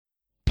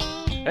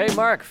Hey,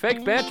 Mark,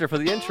 fake banter for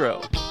the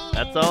intro.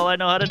 That's all I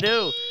know how to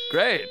do.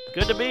 Great.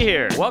 Good to be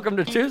here. Welcome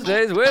to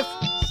Tuesdays with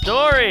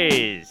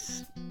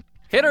Stories.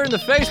 Hit her in the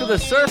face with a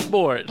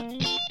surfboard.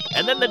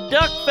 And then the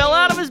duck fell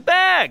out of his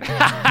bag.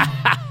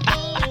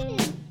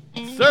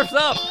 Surf's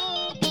up.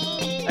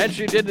 And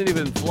she didn't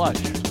even flush.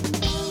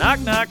 Knock,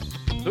 knock.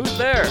 Who's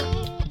there?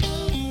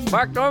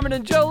 Mark Norman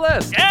and Joe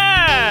List.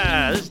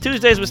 Yeah! This is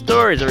Tuesdays with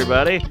Stories,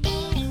 everybody.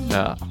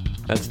 Ah,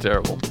 that's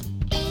terrible.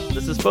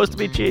 This is supposed to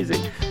be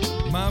cheesy.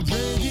 My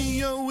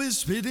radio is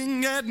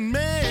spitting at me.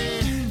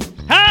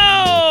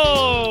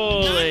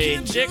 Holy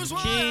dick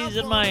cheese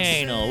in my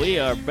anal. We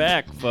are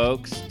back,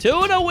 folks.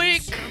 2 in a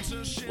week.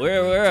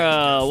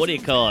 We're what do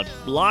you call it?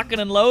 Locking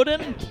and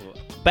loading?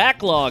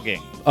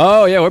 Backlogging,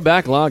 Oh, yeah, we're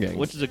backlogging.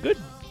 which is a good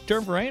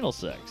term for anal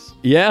sex.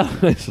 Yeah,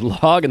 it's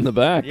log in the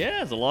back.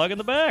 Yeah, it's a log in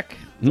the back.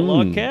 It's a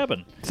log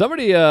cabin.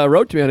 Somebody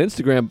wrote to me on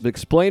Instagram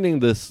explaining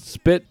the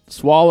spit,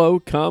 swallow,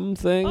 cum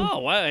thing. Oh,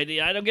 why?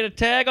 I don't get a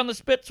tag on the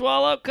spit,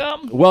 swallow,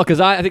 cum? Well, because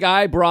I think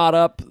I brought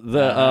up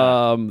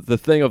the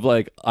thing of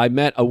like I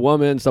met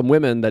some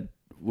women that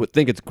would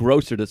think it's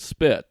grosser to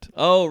spit,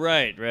 Oh,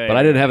 right. but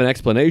I didn't have an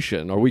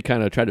explanation, or we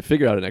kind of tried to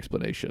figure out an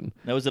explanation.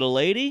 Now, was it a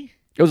lady?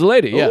 It was a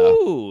lady, yeah.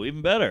 Ooh,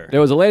 even better.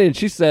 There was a lady, and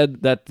she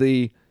said that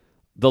the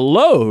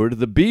load,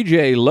 the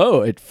BJ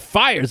load, it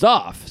fires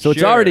off, so it's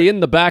Sure. already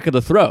in the back of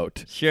the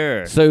throat.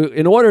 Sure. So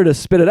in order to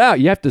spit it out,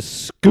 you have to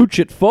scooch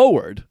it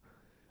forward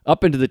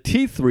up into the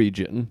teeth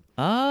region.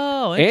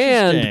 Oh,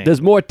 interesting. And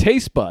there's more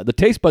taste bud. The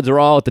taste buds are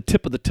all at the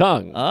tip of the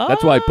tongue.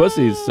 That's why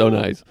pussy's so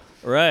nice.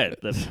 Right,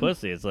 the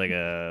pussy. It's like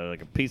a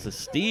piece of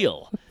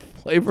steel.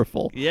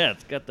 Flavorful. Yeah,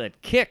 it's got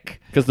that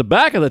kick. Because the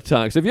back of the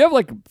tongue. So if you have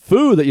like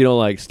food that you don't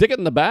like, stick it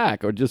in the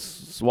back or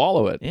just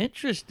swallow it.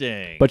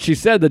 Interesting. But she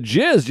said the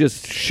jizz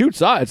just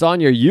shoots out. It's on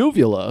your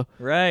uvula.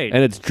 right.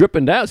 And it's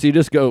dripping down. So you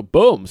just go,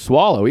 boom,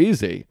 swallow,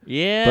 easy.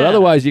 yeah. But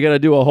otherwise, you got to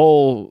do a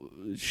whole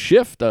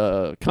shift,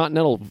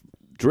 continental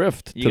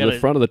drift You to the gotta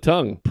front of the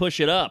tongue. push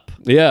it up.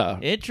 Yeah.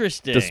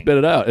 Interesting. To spit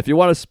it out. If you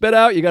want to spit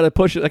out, you got to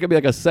push it. That could be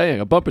like a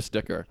saying, a bumper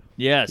sticker.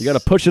 Yes. You got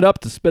to push it up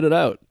to spit it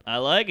out. I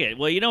like it.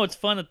 Well, you know what's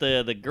fun that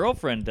the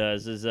girlfriend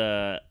does is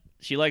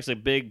she likes a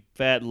big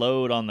fat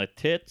load on the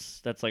tits.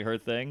 That's like her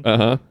thing.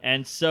 Uh-huh.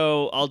 And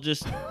so I'll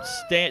just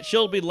stand.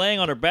 She'll be laying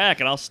on her back,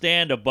 and I'll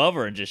stand above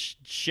her and just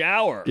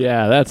shower.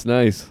 Yeah, that's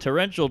nice.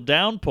 Torrential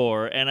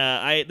downpour,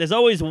 and there's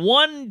always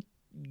one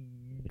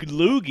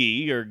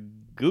loogie or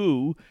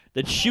goo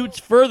that shoots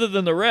further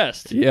than the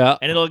rest. Yeah.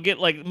 And it'll get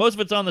like most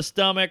of it's on the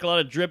stomach, a lot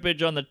of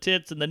drippage on the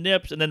tits and the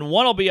nips, and then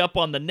one will be up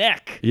on the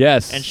neck.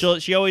 Yes. And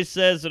she always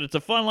says that it's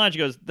a fun line. She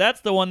goes, "That's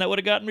the one that would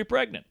have gotten me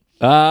pregnant.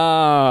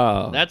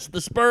 Ah. That's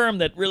the sperm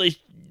that really,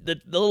 the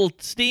little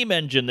steam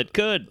engine that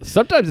could."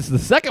 Sometimes it's the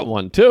second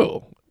one,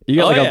 too. You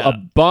got Oh, like yeah. a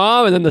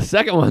bomb, and then the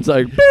second one's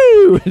like,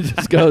 boo! It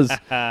just goes,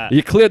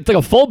 you cleared, it's like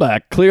a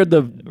fullback, cleared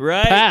the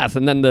Right. path,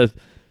 and then the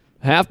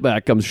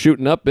halfback comes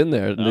shooting up in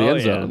there in the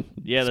end zone.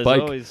 Yeah,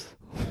 Spike.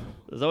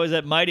 there's always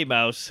that Mighty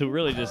Mouse who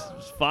really just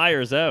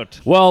fires out.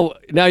 Well,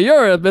 now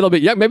you're a little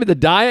bit young. Maybe the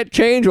diet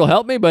change will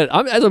help me, but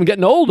as I'm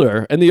getting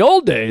older, in the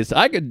old days,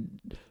 I could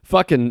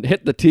fucking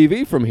hit the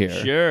TV from here.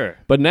 Sure.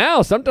 But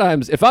now,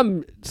 sometimes, if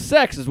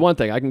sex is one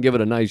thing, I can give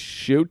it a nice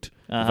shoot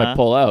if I Uh-huh.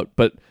 pull out.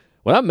 But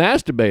when I'm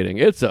masturbating,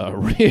 it's a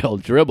real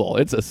dribble.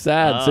 It's a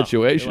sad Oh,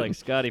 situation. you're like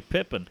Scottie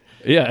Pippen.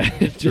 Yeah,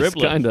 it just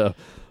Dribbling. kind of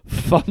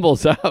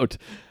fumbles out.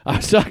 I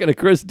was talking to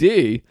Chris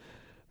D.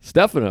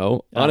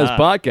 Stefano on his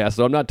Uh-huh. podcast,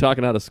 so I'm not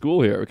talking out of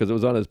school here because it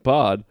was on his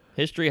pod.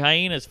 History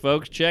Hyenas,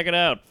 folks. Check it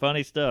out.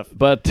 Funny stuff.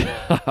 But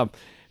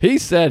he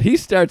said he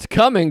starts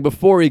coming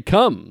before he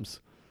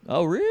comes.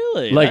 Oh,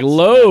 really? Like That's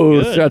load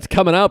not good. starts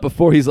coming out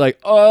before he's like,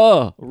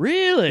 oh.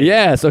 Really?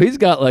 Yeah, so he's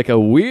got like a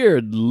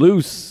weird,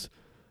 loose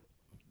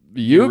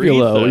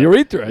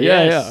urethra.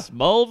 Yes.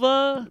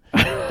 Mulva.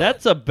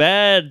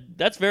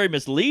 That's very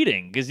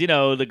misleading because,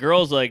 the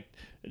girl's like,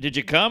 "Did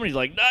you come?" And he's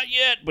like, "Not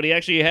yet," but he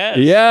actually has.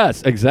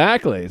 Yes,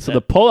 exactly. So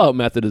the pull-out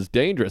method is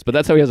dangerous, but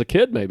that's how he has a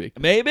kid, maybe.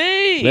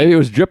 Maybe. Maybe it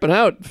was dripping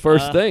out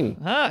first thing.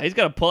 He's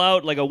got to pull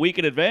out like a week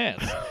in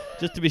advance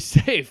just to be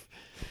safe.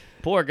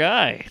 Poor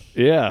guy.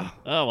 Yeah.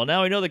 Oh, well,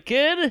 now we know the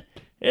kid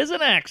is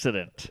an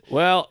accident.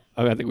 Well,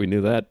 I think we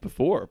knew that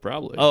before,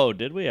 probably. Oh,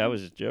 did we? I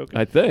was just joking.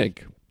 I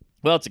think.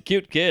 Well, it's a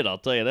cute kid, I'll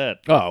tell you that.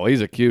 Oh,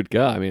 he's a cute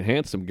guy. I mean,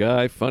 handsome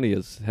guy, funny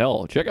as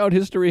hell. Check out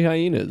History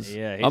Hyenas.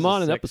 Yeah, he's I'm a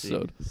on an sexy-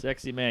 episode.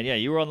 Sexy man. Yeah,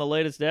 you were on the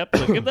latest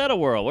episode. Give that a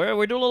whirl.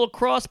 We're doing a little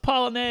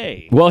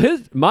cross-pollinate. Well,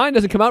 mine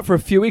doesn't come out for a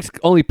few weeks,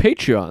 only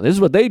Patreon. This is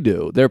what they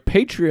do. Their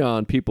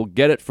Patreon people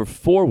get it for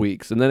 4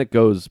 weeks, and then it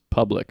goes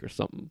public or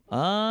something.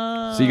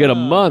 Oh. So you get a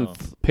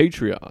month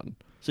Patreon.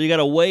 So you got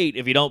to wait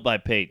if you don't buy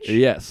Page.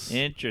 Yes.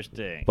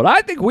 Interesting. But I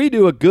think we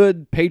do a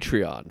good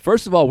Patreon.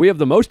 First of all, we have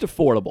the most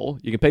affordable.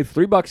 You can pay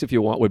 $3 if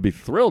you want. We'd be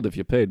thrilled if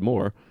you paid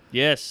more.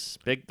 Yes,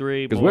 big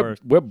three, Because more.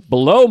 we're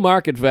below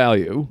market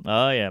value.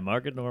 Oh, yeah,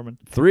 Market Norman.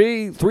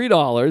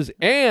 $3,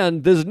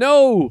 and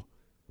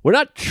we're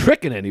not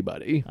tricking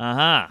anybody.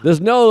 Uh-huh.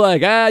 There's no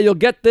like, you'll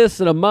get this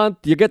in a month.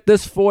 You get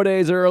this 4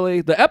 days early.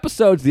 The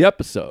episode's the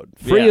episode.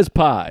 Free Yeah. as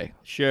pie.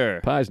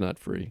 Sure. Pie's not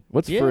free.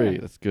 What's Yeah. free?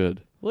 That's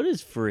good. What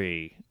is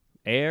free?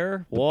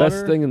 Air, The water.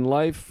 best thing in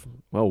life.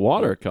 Well,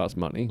 water costs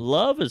money.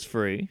 Love is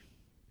free.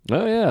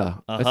 Oh yeah,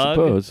 A I hug,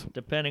 suppose.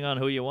 depending on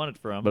who you want it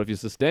from. But if you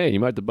sustain, you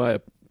might have to buy a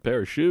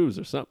pair of shoes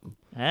or something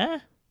Huh?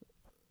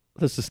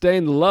 to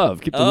sustain the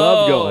love. Keep the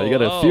love going. You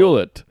got to fuel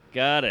it.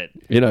 Got it.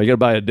 You got to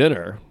buy a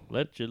dinner.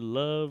 Let your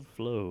love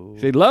flow.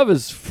 See, love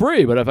is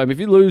free, but if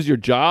you lose your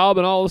job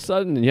and all of a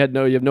sudden and you have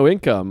no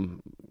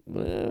income,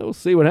 we'll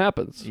see what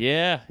happens.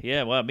 Yeah.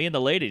 Well, me and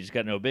the lady just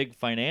got into a big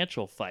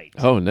financial fight.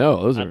 Oh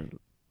no,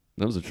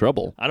 those are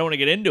trouble. I don't want to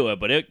get into it,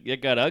 but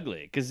it got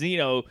ugly because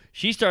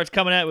she starts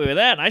coming at me with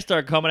that, and I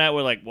start coming at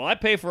her like, well, I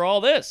pay for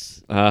all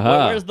this.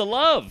 Uh-huh. Where's the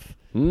love?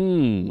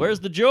 Hmm. Where's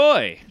the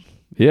joy?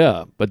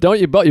 Yeah, but don't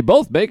you? You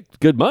both make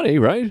good money,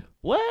 right?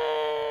 What?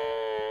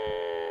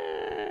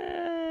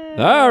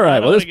 All right.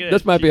 Well,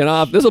 this might be an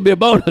off. This will be a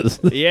bonus.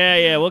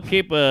 Yeah. We'll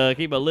keep a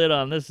lid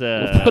on this.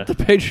 We'll put the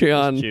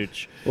Patreon.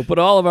 Chooch. We'll put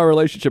all of our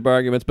relationship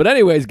arguments. But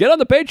anyways, get on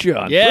the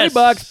Patreon. Yes.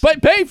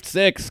 $3. Pay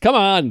 $6. Come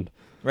on.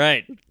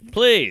 Right.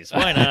 Please.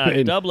 Why not? I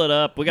mean- Double it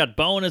up. We got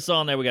bonus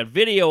on there. We got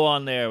video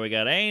on there. We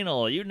got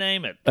anal. You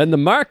name it. And the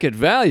market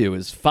value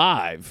is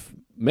 $5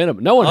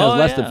 minimum. No one has Oh,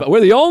 less yeah. than 5. We're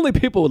the only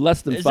people with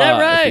less than Is 5. that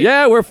right?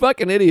 Yeah, we're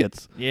fucking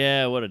idiots.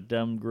 Yeah. What a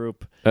dumb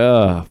group.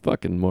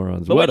 Fucking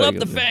morons. But What we are love you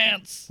the gonna do?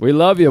 fans. We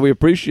love you. We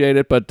appreciate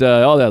it. But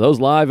those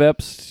live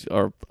eps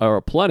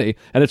are plenty.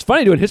 And it's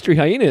funny doing History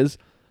Hyenas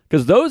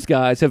because those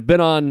guys have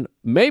been on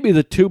maybe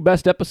the 2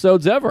 best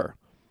episodes ever.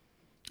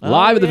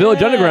 Live at the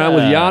Village Underground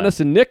with Giannis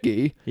and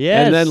Nikki.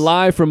 Yes. And then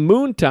live from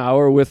Moon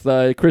Tower with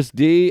Chris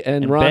D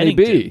and Ronnie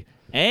B.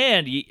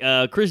 Bennington.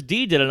 And Chris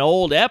D did an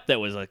old ep that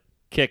was a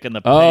kick in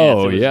the Oh,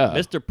 pants. It was yeah.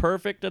 Mr.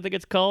 Perfect, I think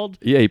it's called.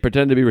 Yeah, he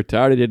pretended to be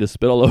retarded. He had to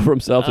spit all over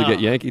himself to get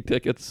Yankee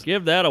tickets.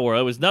 Give that a whirl.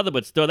 It was nothing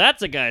but still.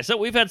 That's a guy. So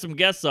we've had some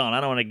guests on. I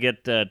don't want to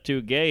get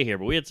too gay here,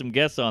 but we had some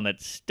guests on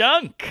that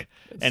stunk.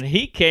 And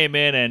he came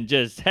in and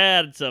just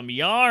had some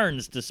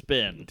yarns to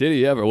spin. Did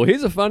he ever? Well,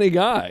 he's a funny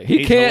guy. He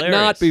He's can't hilarious.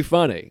 not be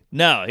funny.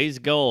 No, he's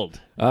gold.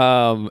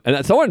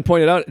 And someone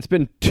pointed out it's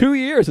been 2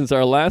 years since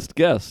our last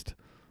guest.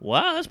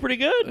 Wow, that's pretty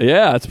good.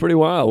 Yeah, it's pretty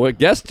wild. We're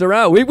guests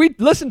around. We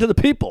listen to the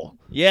people.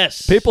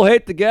 Yes. People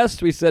hate the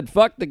guests. We said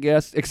fuck the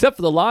guests, except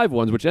for the live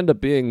ones, which end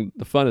up being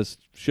the funnest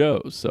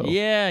shows. So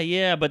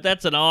Yeah, but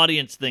that's an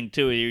audience thing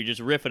too. You're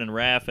just riffing and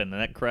raffing, and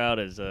that crowd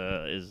is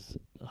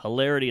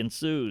hilarity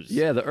ensues.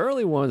 yeah, the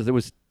early ones there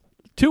was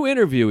too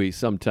interviewy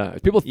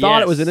sometimes. People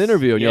thought it was an Yes,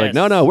 interview, and you're like,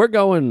 yes. no, we're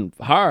going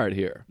hard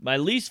here. My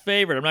least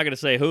favorite, I'm not going to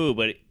say who,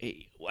 but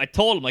I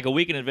told him like a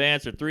week in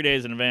advance or 3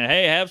 days in advance,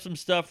 hey, have some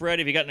stuff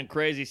ready if you got a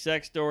crazy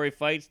sex story,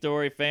 fight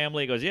story,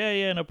 family. He goes,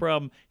 yeah, no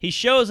problem. He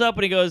shows up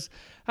and he goes,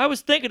 I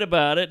was thinking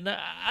about it, and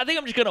I think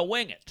I'm just going to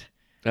wing it.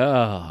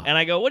 Oh. And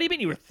I go, what do you mean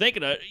you were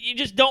thinking of it? You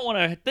just don't want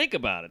to think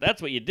about it.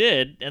 That's what you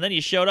did. And then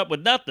you showed up with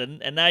nothing,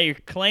 and now you're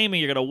claiming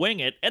you're going to wing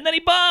it, and then he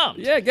bombed.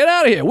 Yeah, get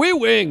out of here. We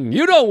wing.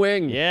 You don't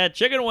wing. Yeah,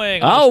 chicken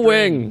wing. on I'll the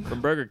string wing.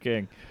 From Burger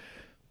King.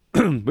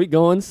 We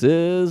going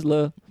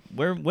Sizzler.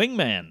 We're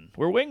wingman.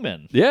 We're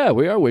wingmen. Yeah,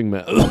 we are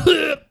wingmen.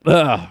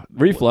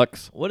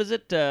 Reflux. What is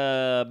it?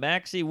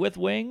 Maxi with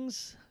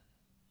wings?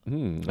 I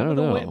don't The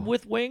know.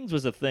 with wings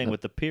was a thing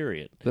with the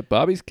period. Is that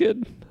Bobby's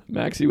kid?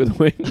 Maxie with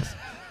wings.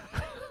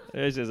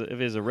 If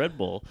it's a Red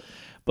Bull.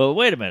 But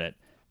wait a minute.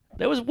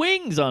 There was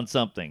wings on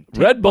something.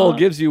 Red Bull Tampon-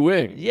 gives you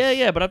wings.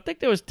 Yeah, but I think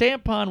there was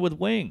tampon with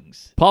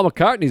wings. Paul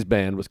McCartney's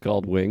band was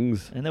called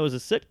Wings. And there was a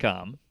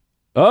sitcom,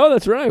 Oh,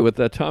 that's right, with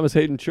Thomas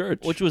Hayden Church.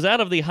 which was out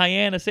of the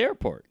Hyannis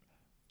Airport.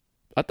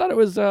 I thought it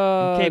was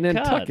Cape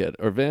Nantucket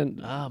or maybe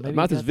Martha's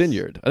that's-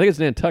 Vineyard. I think it's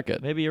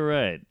Nantucket. Maybe you're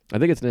right. I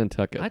think it's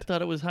Nantucket. I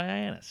thought it was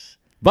Hyannis.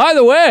 By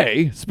the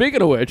way,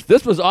 speaking of which,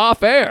 this was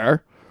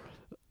off-air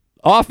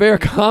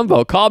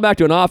combo. Call back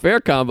to an off-air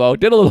combo.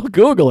 Did a little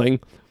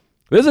Googling.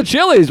 There's a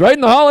Chili's right in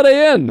the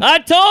Holiday Inn. I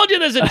told you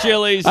there's a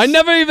Chili's. I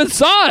never even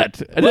saw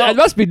it. Well- It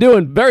must be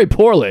doing very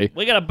poorly.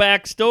 We got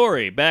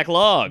a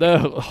backlog. The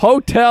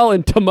hotel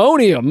in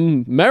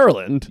Timonium,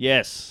 Maryland.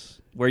 Yes.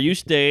 Where you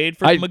stayed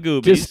for I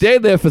Magoobies. just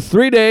stayed there for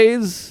 3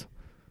 days,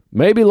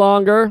 maybe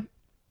longer.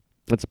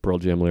 That's a Pearl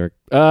Jam lyric.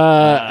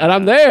 And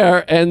I'm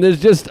there, and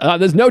there's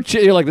no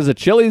chili. You're like, there's a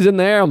Chili's in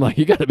there. I'm like,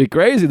 you got to be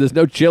crazy. There's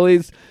no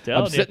Chili's. Telling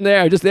I'm you. sitting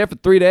there. I'm just there for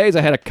 3 days.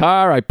 I had a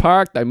car. I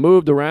parked. I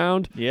moved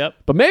around. Yep.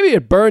 But maybe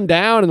it burned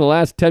down in the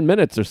last 10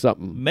 minutes or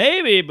something.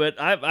 Maybe, but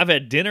I've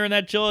had dinner in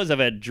that Chili's. I've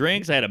had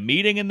drinks. I had a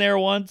meeting in there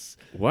once.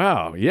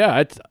 Wow.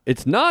 Yeah,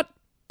 it's not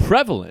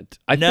prevalent.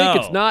 I No.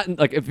 think it's not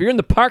like if you're in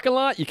the parking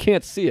lot, you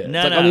can't see it. No,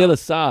 it's like no. on the other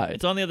side.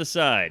 It's on the other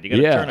side. You got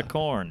to Yeah. turn a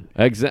corn.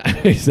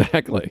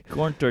 Exactly.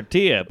 Corn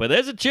tortilla. But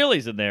there's a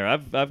Chili's in there.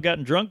 I've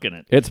gotten drunk in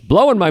it. It's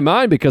blowing my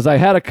mind because I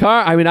had a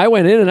car. I mean, I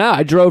went in and out.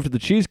 I drove to the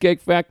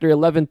Cheesecake Factory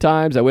 11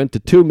 times. I went to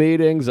 2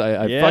 meetings.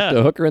 I Yeah. fucked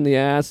a hooker in the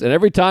ass. And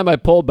every time I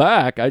pulled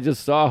back, I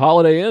just saw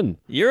Holiday Inn.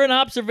 You're an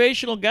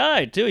observational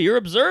guy, too. You're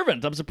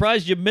observant. I'm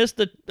surprised you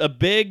missed a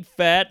big,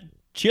 fat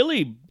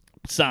chili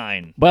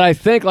sign. But I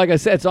think, like I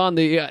said, it's on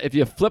the, if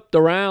you flipped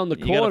around the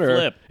You gotta corner.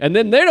 flip. And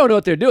then they don't know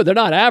what they're doing. They're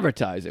not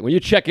advertising. When you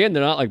check in,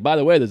 they're not like, by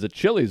the way, there's a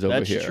Chili's over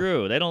That's here.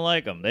 true. They don't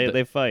like them.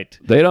 They fight.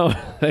 They don't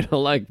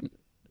like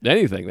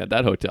anything at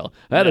that hotel.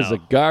 That is No. a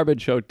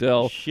garbage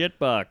hotel.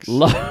 Shitbox.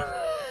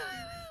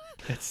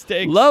 It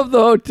stinks. Love the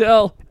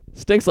hotel.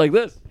 Stinks like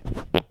this.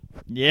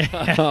 Yeah.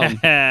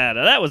 Now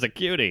that was a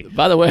cutie.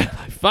 By the way,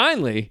 I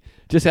finally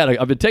just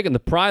I've been taking the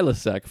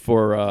Prilosec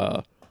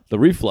for the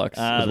reflux,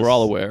 as we're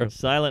all aware.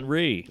 Silent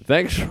Re.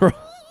 Thanks for.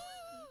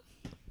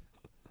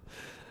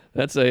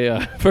 That's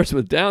a person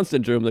with Down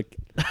syndrome. The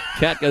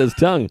cat got his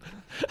tongue.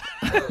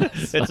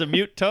 It's a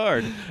mute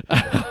tard.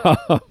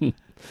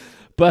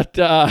 But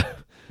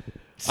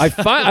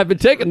I've been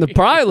taking the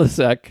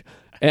Prilosec,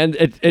 and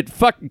it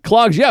fucking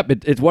clogs you up.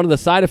 It's one of the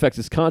side effects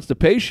is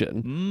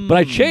constipation. But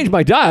I changed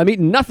my diet. I'm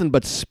eating nothing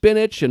but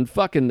spinach and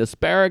fucking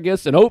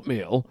asparagus and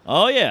oatmeal.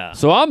 Oh, yeah.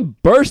 So I'm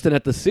bursting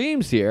at the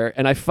seams here,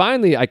 and I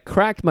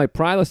cracked my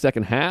Prilosec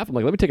in half. I'm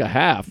like, let me take a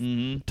half.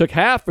 Took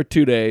half for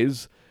 2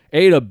 days.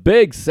 Ate a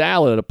big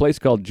salad at a place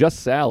called Just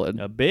Salad.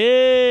 A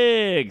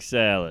big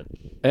salad.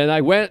 And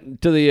I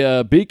went to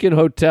the Beacon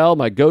Hotel,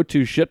 my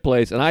go-to shit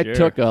place, and I Sure.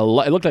 took it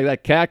looked like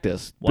that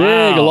cactus. Wow.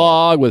 Big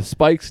log with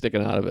spikes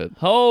sticking out of it.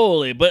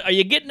 Holy, but are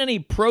you getting any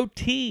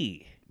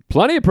protein?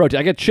 Plenty of protein.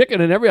 I get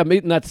chicken and I'm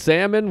eating that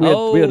salmon. We had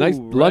a nice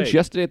lunch right.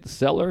 yesterday at the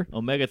cellar.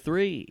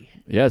 Omega-3.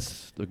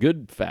 Yes, the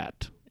good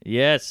fat.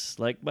 Yes,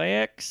 like my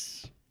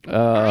ex.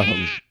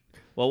 Um,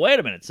 Well, wait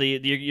a minute. So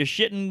you're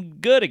shitting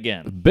good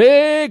again.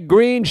 big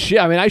green shit.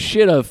 I mean, I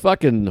shit a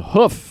fucking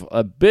hoof,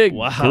 a big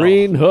Wow.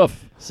 green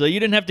hoof. So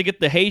you didn't have to get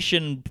the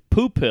Haitian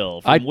poo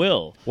pill from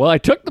Will. Well, I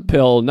took the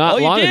pill not Oh,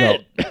 you long did?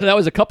 ago. That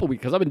was a couple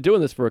weeks because I've been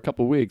doing this for a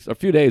couple weeks, a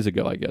few days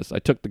ago, I guess. I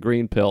took the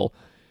green pill,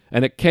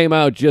 and it came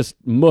out just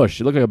mush.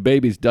 It looked like a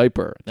baby's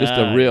diaper, just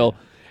a real.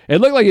 It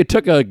looked like you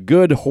took a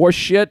good horse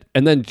shit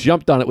and then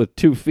jumped on it with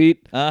 2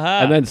 feet,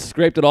 and then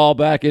scraped it all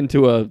back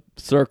into a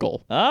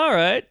circle, All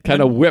right.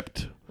 kind of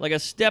whipped. Like a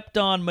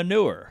stepped-on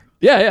manure.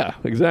 Yeah,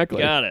 exactly.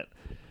 Got it.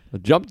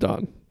 Jumped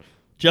on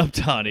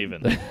Jumped on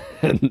even.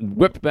 and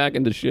whipped back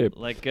into shape.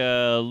 Like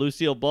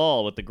Lucille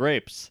Ball with the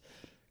grapes.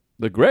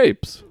 The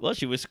grapes. Well,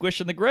 she was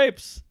squishing the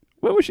grapes.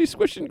 When was she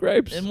squishing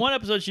grapes? In one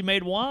episode, she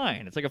made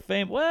wine. It's like a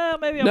famous. Well,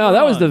 maybe I'm No,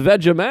 that was the wrong.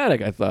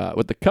 Vegematic, I thought,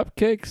 with the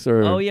cupcakes.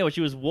 Or Oh, yeah, when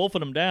she was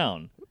wolfing them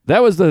down.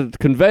 that was the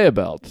conveyor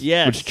belt.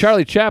 Yes. Which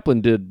Charlie Chaplin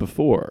did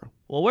before.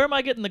 Well, where am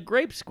I getting the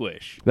grape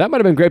squish? That might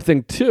have been Grape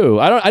Thing too.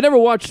 I never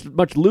watched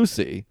much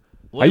Lucy.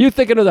 What? Are you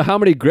thinking of the how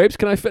many grapes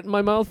can I fit in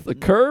my mouth? The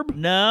curb?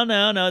 No.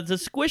 It's a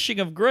squishing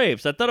of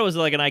grapes. I thought it was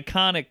like an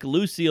iconic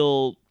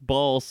Lucille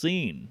Ball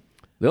scene.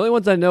 The only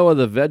ones I know are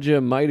the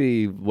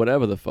Vegemite,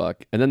 whatever the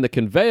fuck, and then the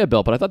conveyor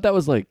belt. But I thought that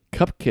was like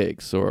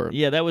cupcakes or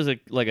Yeah, that was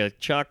like a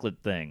chocolate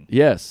thing.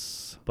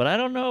 yes. But I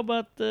don't know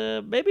about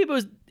the. Maybe it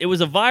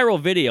was a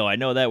viral video. I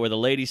know that where the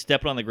lady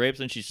stepped on the grapes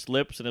and she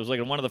slips, and it was like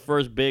one of the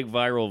first big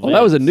viral. Oh,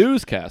 that was a vids.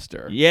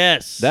 newscaster.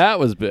 Yes. That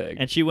was big.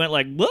 And she went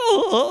like,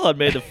 whoa, and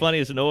made the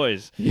funniest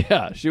noise.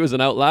 Yeah, she was an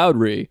out loud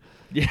re.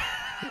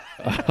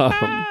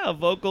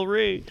 Vocal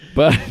re.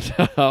 But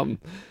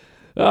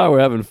we're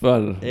having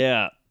fun.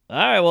 Yeah. All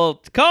right, well,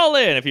 call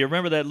in if you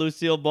remember that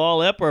Lucille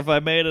Ball ep or if I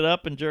made it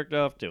up and jerked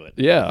off to it.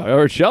 Yeah,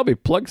 or Shelby,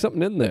 plug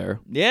something in there.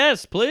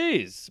 Yes,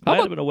 please. How Might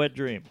about- have been a wet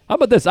dream. How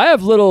about this? I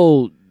have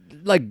little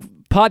like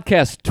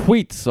podcast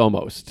tweets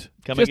almost.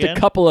 Come Just again? a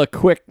couple of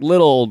quick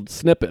little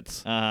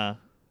snippets. Uh-huh.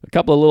 A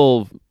couple of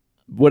little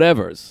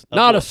whatevers.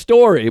 Not a what?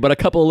 story, but a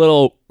couple of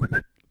little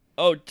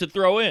Oh, to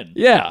throw in.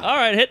 yeah. All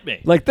right, hit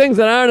me. Like things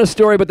that aren't a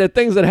story, but they're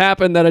things that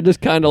happen that are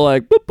just kind of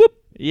like boop boop.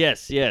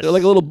 Yes. They're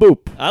like a little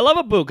boop. I love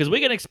a boop because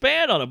we can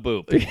expand on a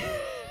boop.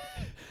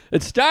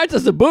 It starts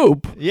as a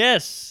boop,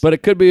 Yes. but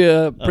it could be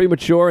a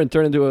premature and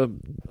turn into a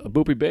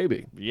boopy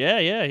baby.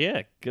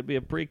 Yeah. Could be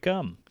a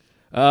pre-cum.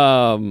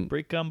 Well,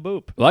 Pre-cum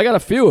boop. I got a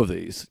few of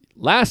these.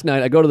 Last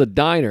night I go to the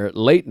diner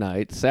late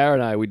night. Sarah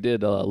and I we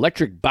did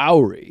Electric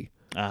Bowery,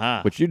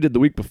 Uh-huh. which you did the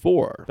week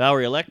before.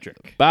 Bowery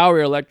Electric.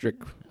 Bowery Electric.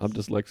 I'm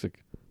dyslexic.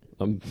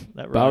 I'm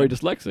That Bowery rhymed.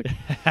 dyslexic.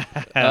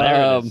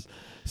 There it is.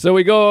 So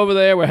we go over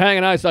there. We're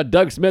hanging out. I saw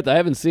Doug Smith. I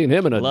haven't seen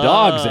him in a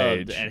dog's Loved.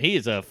 age. And he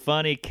is a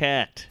funny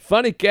cat.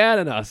 Funny cat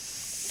and a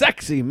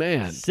sexy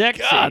man.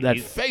 Sexy. God, that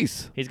He's-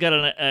 face. He's got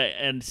a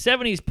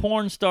 70s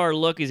porn star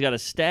look. He's got a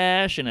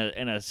stash and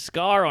a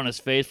scar on his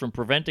face from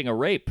preventing a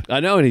rape.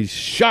 I know, and he's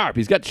sharp.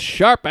 He's got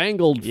sharp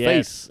angled Yes,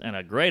 face. and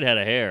a great head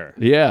of hair.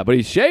 Yeah, but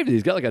he's shaved.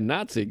 He's got like a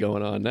Nazi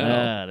going on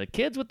now. The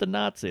kids with the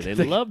Nazi, they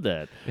love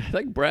that. I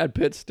think Brad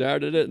Pitt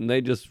started it, and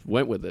they just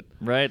went with it.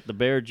 Right, the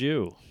Bear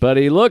Jew. But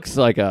he looks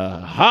like a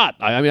hot.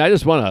 I mean, I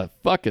just want to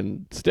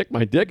fucking stick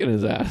my dick in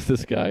his ass.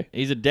 This guy.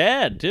 He's a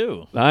dad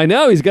too. I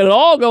know. He's got it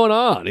all going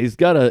on. He's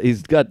got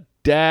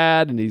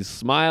dad, and he's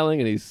smiling,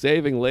 and he's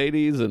saving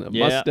ladies, and a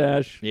Yeah.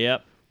 mustache.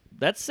 Yep.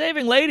 That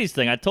saving ladies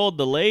thing, I told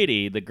the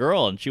lady, the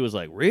girl, and she was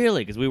like,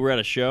 really? Because we were at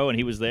a show and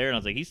he was there, and I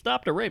was like, he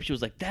stopped a rape. She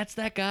was like, that's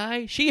that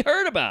guy? She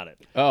heard about it.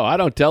 Oh, I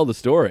don't tell the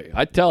story.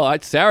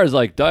 Sarah's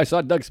like, I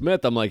saw Doug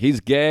Smith. I'm like, he's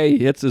gay.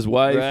 He hits his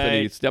wife, and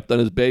he Right. stepped on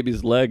his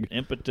baby's leg.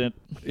 Impotent,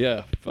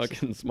 Yeah,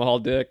 fucking small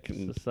dick.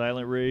 And the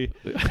silent re.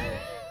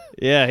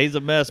 Yeah, he's a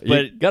mess. you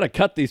But got to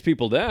cut these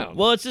people down.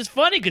 well, it's just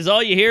funny because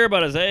all you hear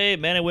about is, hey,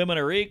 men and women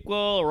are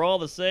equal, we're all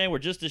the same, we're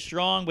just as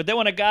strong. But then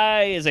when a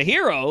guy is a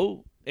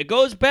hero, it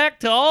goes back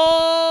to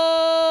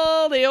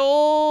all the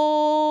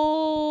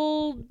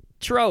old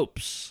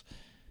tropes.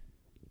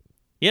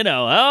 You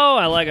know,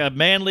 I like a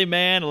manly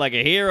man, I like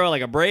a hero, I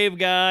like a brave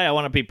guy. I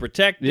want to be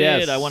protected.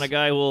 Yes. I want a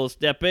guy who will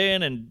step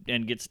in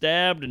and get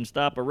stabbed and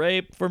stop a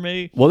rape for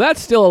me. Well, that's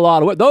still a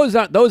lot of those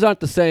aren't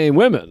the same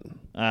women.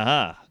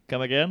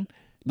 Come again?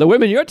 The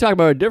women you're talking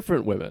about are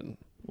different women.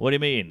 What do you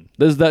mean?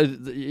 There's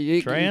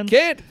you Trans?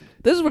 can't.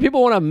 This is where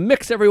people want to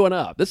mix everyone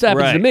up. This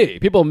happens to Right. me.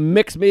 People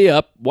mix me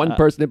up, one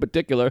person in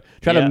particular,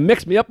 trying yeah. to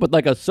mix me up with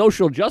like a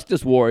social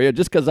justice warrior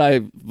just because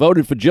I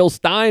voted for Jill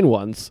Stein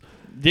once.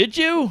 Did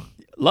you?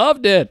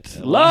 Loved it.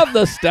 Love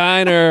the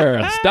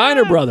Steiner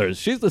brothers.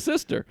 She's the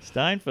sister.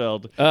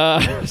 Steinfeld.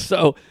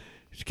 So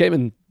she came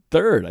in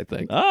third, I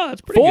think. Oh,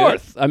 that's pretty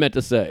Fourth, good. I meant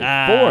to say.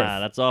 Fourth. Fourth.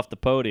 That's off the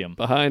podium.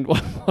 Behind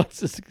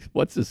what's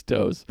his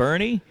toes?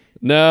 Bernie?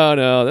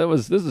 No,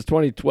 this is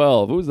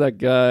 2012. Who's that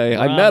guy?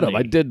 I met him. Romney.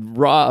 I did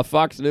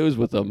Fox News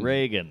with him.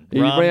 Reagan.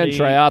 He ran Romney,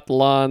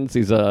 triathlons.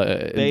 He's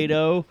a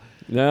Beto.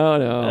 No.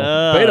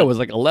 Beto was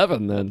like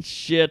 11 then.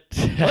 Shit.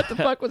 What the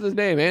fuck was his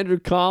name? Andrew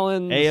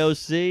Collins.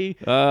 AOC.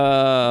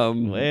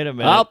 Wait a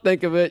minute. I'll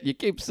think of it. You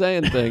keep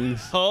saying things.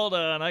 Hold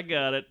on, I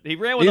got it. He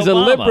ran with He's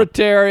Obama. a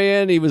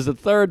libertarian. He was a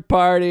third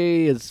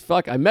party.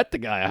 I met the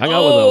guy. I hung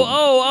out with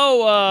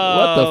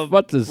him.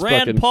 What's his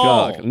Rand fucking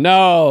Paul. cock?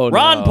 No.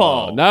 Ron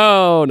Paul.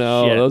 No.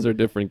 Shit. Those are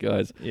different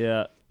guys.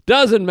 Yeah.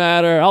 Doesn't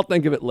matter. I'll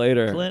think of it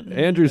later. Clinton.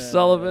 Andrew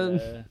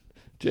Sullivan.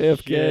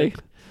 JFK. shit.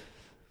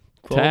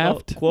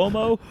 Taft.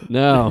 Cuomo?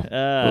 No.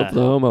 Ah.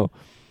 Oklahoma.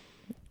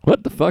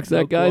 What the fuck's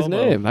that guy's Cuomo.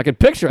 name? I can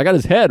picture. I got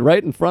his head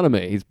right in front of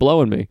me. He's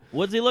blowing me.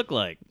 What does he look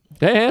like?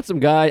 Hey, handsome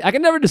guy. I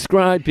can never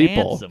describe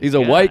people. Handsome He's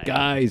a guy. white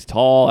guy. He's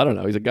tall. I don't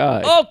know. He's a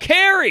guy. Oh,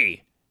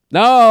 Kerry!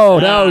 No.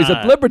 He's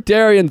a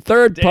libertarian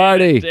third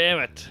party. Damn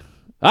it.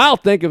 I'll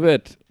think of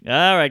it.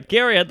 All right,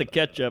 Kerry had the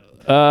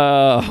ketchup.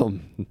 Fuck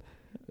me.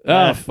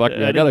 I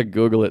gotta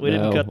Google it we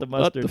now. didn't cut the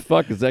mustard. What the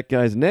fuck is that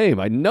guy's name?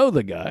 I know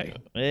the guy.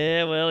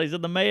 Yeah, well, he's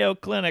in the Mayo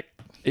Clinic.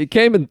 He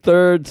came in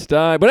third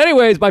time. But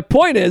anyways, my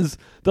point is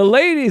the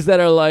ladies that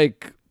are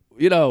like,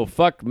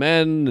 fuck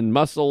men and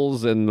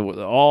muscles and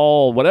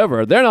all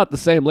whatever, they're not the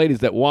same ladies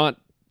that want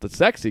the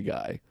sexy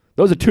guy.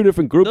 Those are two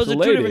different groups Those of are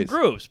ladies. two different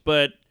groups,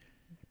 but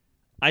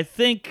I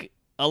think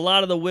a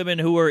lot of the women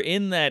who are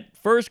in that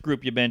first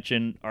group you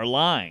mentioned are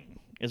lying,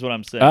 is what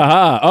I'm saying.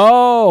 Aha.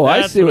 Oh,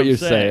 I That's see what what I'm you're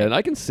saying. saying.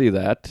 I can see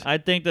that. I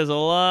think there's a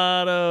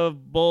lot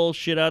of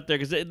bullshit out there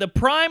because the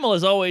primal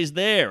is always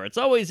there. It's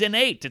always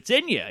innate. It's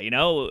in you.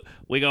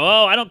 We go,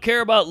 I don't care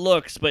about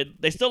looks, but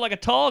they still like a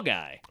tall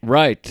guy.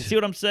 Right. See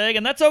what I'm saying?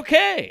 And that's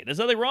okay. There's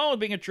nothing wrong with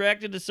being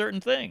attracted to certain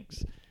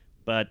things.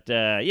 But,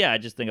 I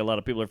just think a lot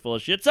of people are full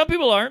of shit. Some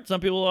people aren't. Some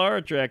people are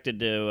attracted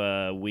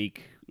to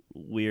weak,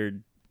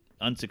 weird,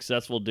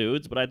 unsuccessful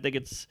dudes. But I think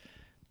it's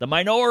the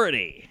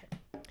minority.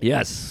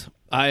 Yes,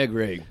 I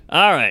agree.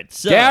 All right.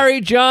 So Gary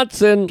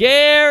Johnson.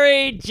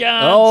 Gary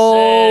Johnson.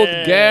 Old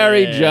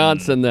Gary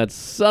Johnson, that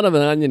son of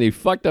an onion. He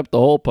fucked up the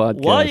whole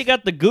podcast. While you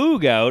got the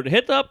goog out,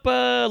 hit up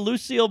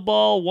Lucille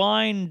Ball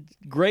Wine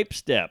Grape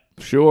Step.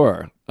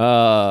 Sure.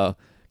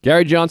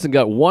 Gary Johnson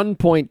got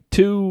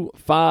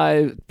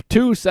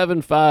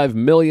 1.275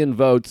 million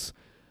votes.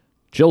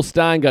 Jill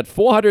Stein got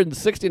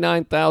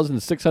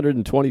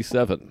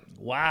 469,627.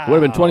 Wow. Would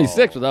have been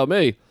 26 without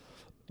me.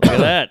 Look at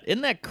that.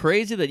 Isn't that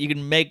crazy that you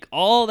can make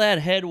all that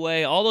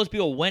headway? All those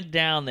people went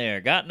down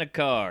there, got in a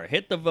car,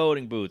 hit the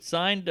voting booth,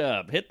 signed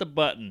up, hit the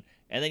button,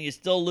 and then you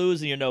still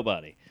lose and you're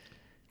nobody.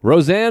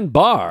 Roseanne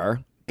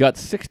Barr got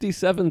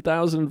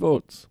 67,000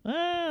 votes.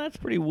 That's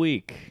pretty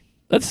weak.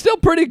 That's still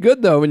pretty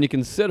good, though, when you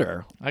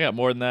consider. I got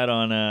more than that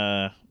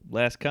on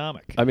Last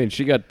Comic. I mean,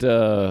 she got,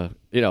 Barack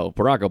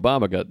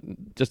Obama got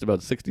just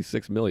about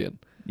 66 million.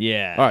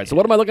 Yeah. All right, so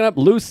what am I looking up?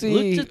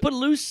 Lucy. Just put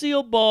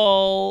Lucille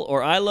Ball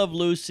or I Love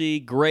Lucy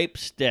Grape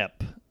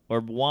Step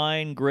or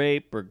Wine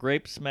Grape or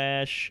Grape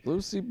Smash,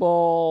 Lucy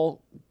Ball.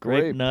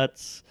 Grape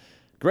Nuts.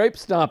 Grape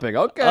stomping.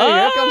 Okay,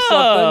 here comes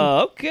something.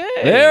 Okay.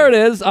 There it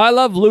is. I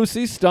Love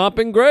Lucy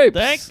stomping grapes.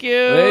 Thank you.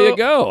 There you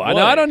go. I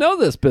Boy. don't know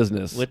this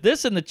business. With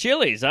this and the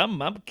chilies,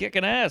 I'm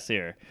kicking ass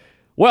here.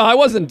 Well, I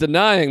wasn't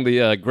denying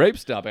the grape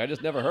stomping. I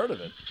just never heard of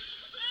it.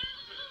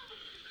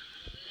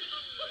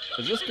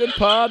 Is this good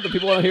pod? Do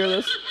people want to hear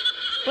this?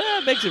 Well,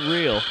 it makes it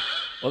real.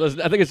 Well, I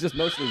think it's just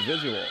mostly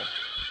visual.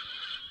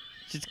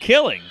 She's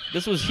killing.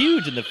 This was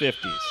huge in the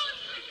 50s.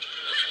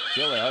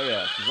 Chili, oh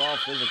yeah, it's all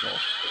physical.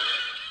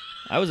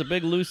 I was a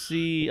big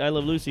I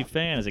Love Lucy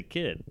fan as a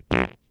kid.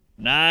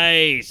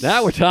 Nice.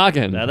 Now we're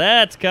talking. Now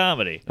that's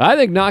comedy. I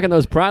think knocking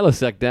those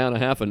Prilosec down a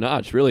half a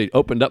notch really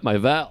opened up my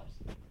valves.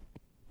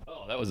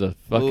 Oh, that was a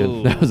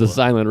Ooh.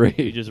 silent You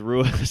read. just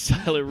ruined the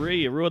silent re.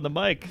 You ruined the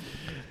mic.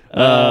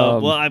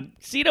 Um,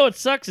 See, what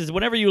sucks is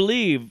whenever you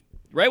leave,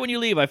 right when you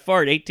leave, I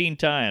fart 18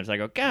 times. I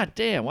go, God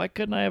damn, why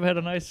couldn't I have had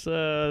a nice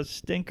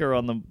stinker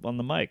on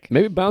the mic?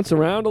 Maybe bounce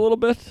around a little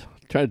bit.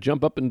 Try to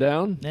jump up and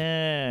down.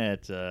 I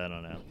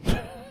don't know.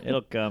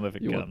 It'll come if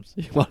it comes.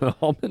 You want an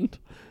almond?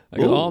 I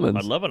got Ooh,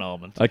 almonds. I love an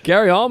almond. I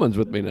carry almonds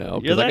with me now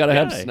You're because I that gotta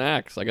have guy.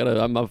 snacks.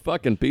 I'm a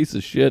fucking piece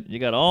of shit. You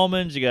got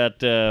almonds. You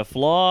got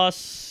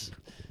floss.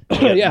 you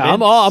got Yeah, I'm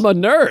mints. a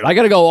nerd. I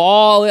gotta go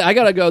all in. I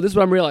gotta go. This is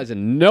what I'm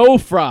realizing. No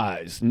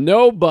fries,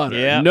 no butter,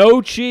 Yep.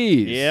 no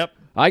cheese. Yep.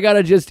 I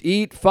gotta just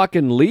eat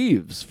fucking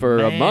leaves for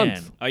a Man,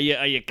 month. Are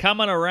you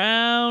coming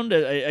around?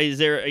 Are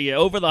you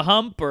over the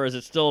hump, or is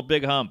it still a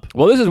big hump?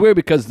 Well, this is weird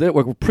because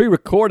we're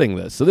pre-recording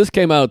this, so this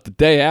came out the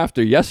day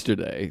after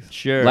yesterday.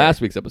 Sure. Last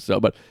week's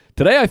episode, but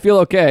today I feel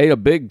okay. I ate a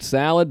big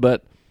salad,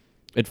 but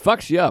it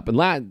fucks you up. And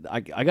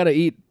I gotta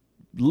eat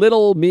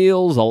little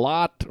meals a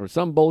lot or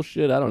some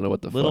bullshit. I don't know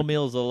what the Little fuck.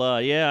 meals a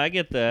lot. Yeah, I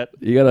get that.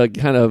 You gotta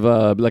kind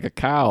of be like a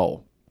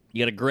cow.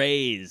 You got to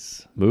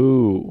graze.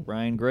 Moo.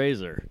 Brian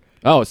Grazer.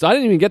 Oh, so I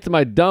didn't even get to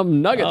my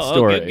dumb nugget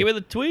story. Give me the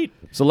tweet.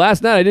 So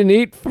last night I didn't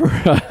eat for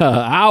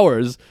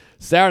hours.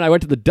 Sarah and I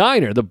went to the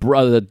diner,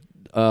 the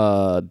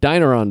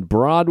diner on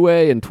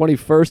Broadway and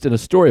 21st in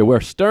Astoria,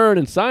 where Stern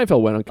and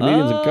Seinfeld went on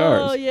Comedians in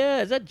Cars. Oh,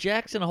 yeah. Is that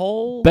Jackson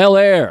Hole? Bel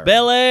Air.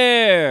 Bel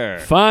Air.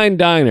 Fine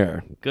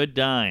diner. Good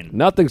dine.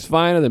 Nothing's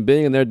finer than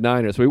being in their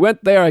diner. So we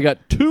went there. I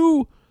got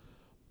 2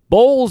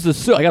 bowls of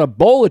soup. I got a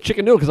bowl of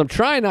chicken noodle because I'm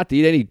trying not to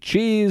eat any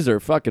cheese or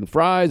fucking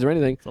fries or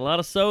anything. It's a lot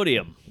of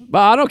sodium. But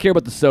I don't care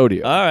about the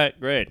sodium. All right,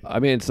 great. I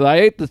mean, so I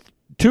ate the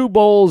 2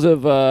 bowls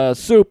of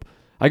soup.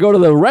 I go to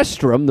the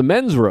restroom, the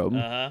men's room.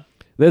 Uh-huh.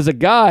 There's a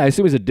guy, I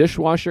assume he's a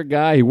dishwasher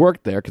guy. He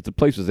worked there because the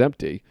place was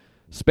empty.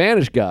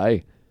 Spanish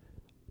guy.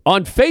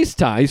 On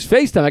FaceTime, he's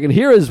FaceTime. I can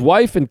hear his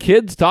wife and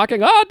kids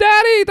talking, oh,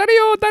 daddy,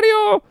 daddy-o,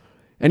 daddy-o.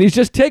 And he's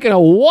just taking a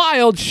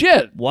wild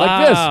shit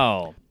like this.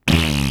 Wow.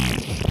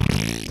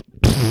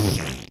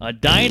 A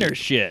diner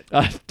shit.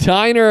 A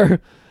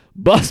diner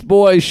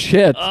busboy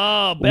shit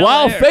Oh, Bel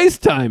while Air.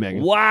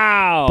 FaceTiming.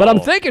 Wow. But I'm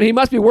thinking he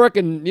must be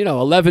working,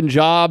 11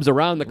 jobs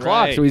around the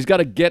clock, Right. so he's got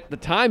to get the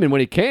time in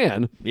when he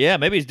can. Yeah,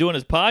 maybe he's doing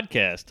his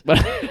podcast. But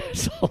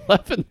it's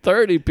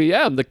 11:30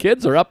 p.m. The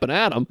kids are up and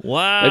at him.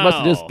 Wow. They must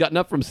have just gotten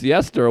up from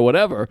siesta or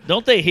whatever.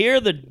 Don't they hear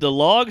the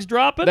logs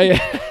dropping? They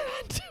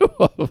two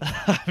of them.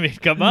 I mean,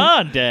 come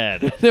on,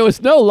 Dad. There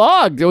was no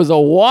log. There was a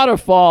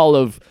waterfall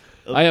of,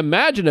 I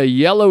imagine, a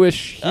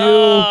yellowish hue.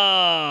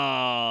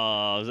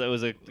 Oh, it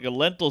was a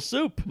lentil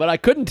soup. But I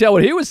couldn't tell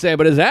what he was saying,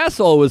 but his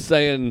asshole was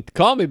saying,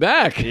 call me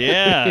back.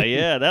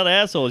 Yeah, that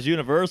asshole is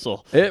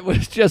universal. It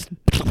was just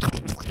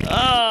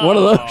Oh, one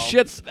of those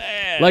shits,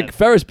 man. like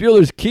Ferris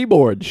Bueller's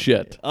keyboard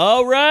shit.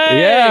 All right.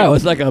 Yeah, it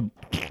was like a...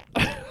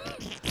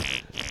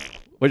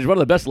 Which is one of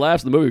the best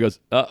laughs in the movie. He goes,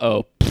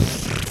 uh-oh.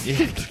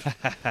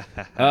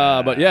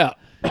 But yeah,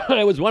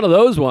 it was one of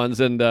those ones,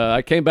 and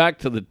I came back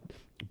to the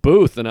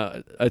booth, and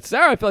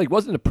Sarah, I felt like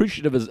wasn't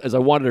appreciative as I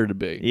wanted her to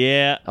be.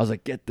 Yeah. I was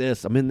like, get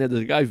this, I'm in there,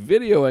 there's a guy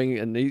videoing,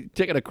 and he's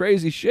taking a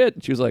crazy shit,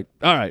 and she was like,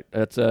 all right,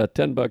 that's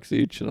 $10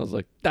 each, and I was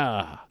like,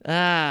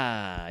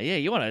 Yeah,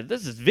 you want to,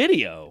 this is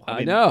video.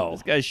 I know.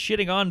 This guy's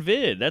shitting on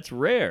vid. That's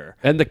rare.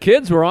 And the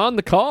kids were on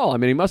the call. I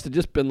mean, he must have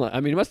just been like,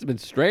 he must have been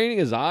straining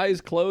his eyes,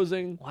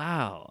 closing.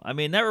 Wow. I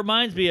mean, that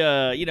reminds me,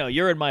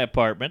 you're in my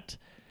apartment,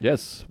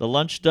 Yes. the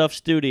Lunch Stuff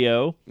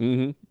studio.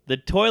 Mm-hmm. The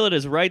toilet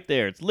is right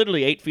there. It's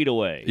literally 8 feet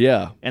away.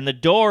 Yeah. And the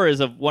door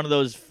is one of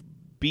those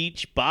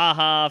beach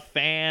Baja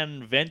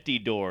fan venti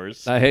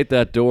doors. I hate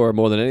that door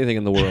more than anything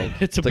in the world.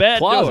 It's a bad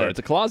closet. door. It's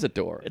a closet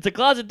door. It's a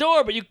closet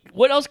door, but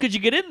what else could you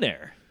get in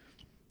there?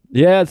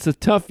 Yeah, it's a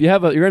tough.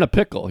 You're in a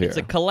pickle here. It's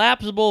a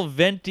collapsible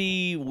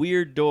venti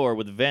weird door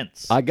with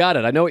vents. I got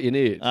it. I know what you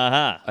need.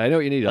 Uh-huh. I know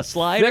what you need. A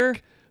slider?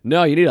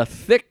 No, you need a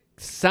thick,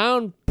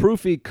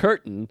 soundproofy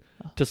curtain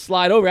to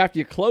slide over after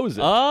you close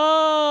it.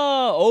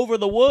 Oh, over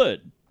the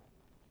wood.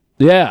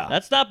 Yeah.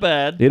 That's not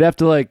bad. You'd have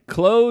to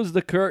close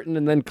the curtain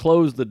and then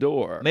close the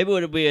door. Maybe it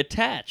would be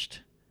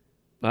attached.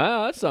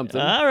 Ah, that's something.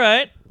 All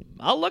right.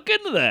 I'll look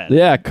into that.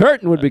 Yeah,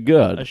 curtain would be A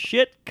good.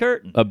 shit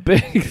curtain. A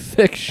big,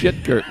 thick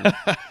shit curtain.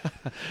 All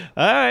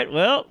right.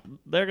 Well,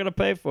 they're gonna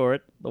pay for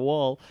it. The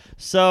wall.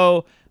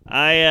 So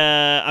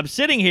I'm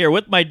sitting here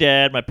with my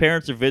dad. My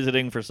parents are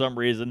visiting for some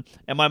reason,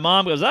 and my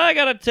mom goes, "I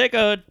gotta take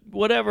a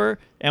whatever,"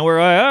 and we're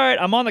all right.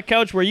 I'm on the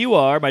couch where you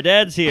are. My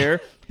dad's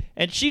here.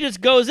 And she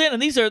just goes in,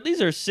 and these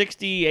are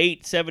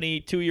 68,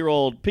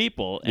 72-year-old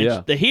people, and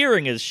Yeah. the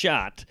hearing is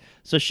shot.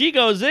 So she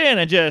goes in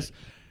and just...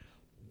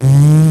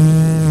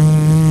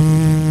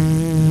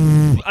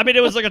 I mean,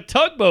 it was like a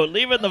tugboat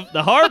leaving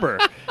the harbor.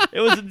 It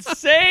was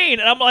insane.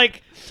 And I'm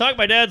like,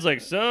 my dad's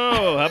like,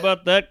 so how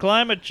about that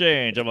climate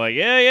change? I'm like,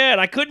 yeah.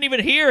 And I couldn't even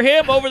hear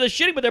him over the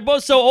shitting, but they're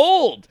both so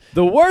old.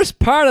 The worst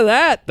part of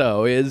that,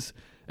 though, is,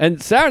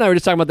 and Sarah and I were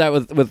just talking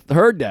about that with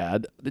her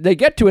dad, they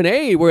get to an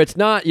age where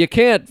you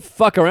can't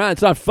fuck around.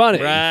 It's not funny.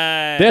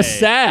 Right. They're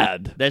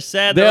sad. They're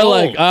sad. They're old.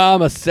 like,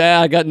 I'm a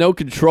sad. I got no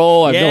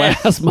control. I have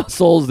Yes. no ass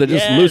muscles. They're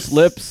just Yes. loose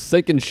lips,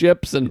 sinking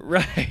ships, and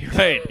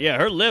Right. Yeah,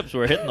 her lips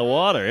were hitting the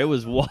water. It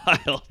was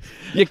wild.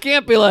 you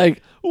can't be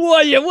like,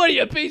 what are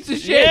you piece of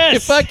shit? Yes. You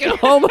fucking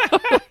homo.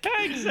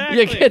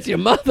 Exactly. It's your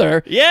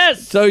mother.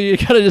 Yes. So you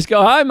gotta just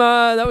go, hi,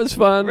 Ma. That was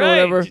fun. Right.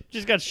 Whatever.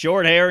 She's got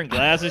short hair and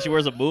glasses. She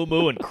wears a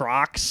moo and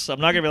Crocs. I'm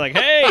not gonna be like,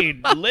 hey,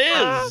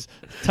 Liz,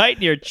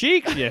 tighten your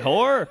cheeks, you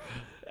whore.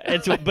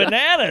 It's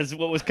bananas.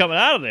 What was coming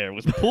out of there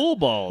was pool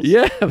balls.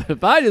 Yeah,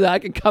 if I do that, I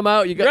can come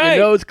out. You got Right.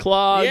 your nose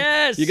clogged.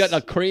 Yes. You got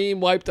a cream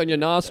wiped on your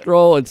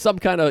nostril and some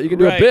kind of. You can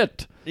do Right. a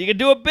bit. You can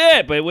do a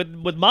bit, but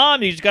with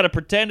mom, you just got to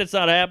pretend it's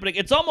not happening.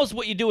 It's almost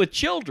what you do with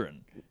children.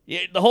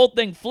 The whole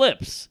thing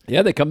flips.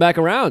 Yeah, they come back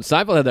around.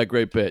 Seinfeld had that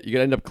great bit. You got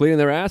to end up cleaning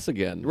their ass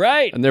again.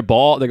 Right. And they're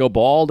bald. They go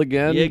bald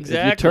again. Yeah, If you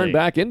exactly. turn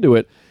back into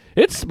it.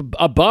 It's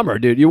a bummer,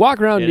 dude. You walk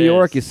around It New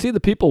York, is. you see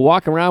the people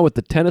walking around with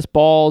the tennis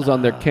balls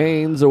on their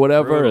canes or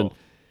whatever, brutal. and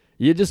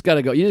you just got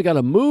to go. You just got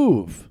to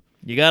move.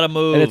 You got to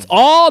move. And it's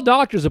all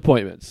doctor's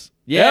appointments.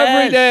 Yes,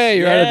 Every day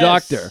you're at a yes.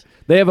 doctor.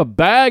 They have a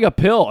bag of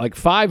pill, like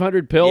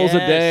 500 pills a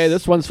day. Yes.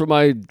 This one's for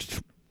my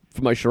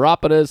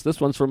chiropodist. This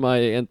one's for my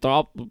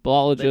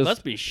anthropologist. They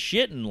must be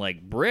shitting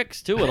like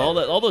bricks too with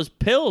all those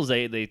pills.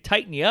 They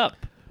tighten you up.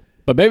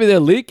 But maybe they're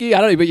leaky. I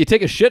don't know. But you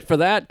take a shit for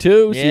that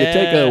too. So you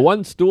take Yeah.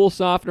 one stool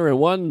softener and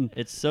one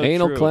It's so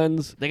anal true.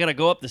 cleanse. They got to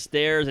go up the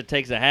stairs. It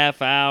takes a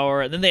half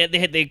hour, and then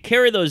they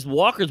carry those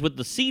walkers with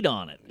the seat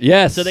on it.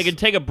 Yes. So they can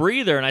take a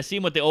breather, and I see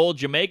him with the old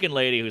Jamaican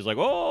lady who's like,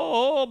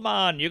 "Oh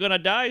man, you're gonna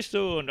die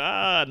soon."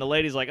 And the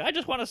lady's like, "I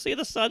just want to see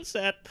the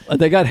sunset."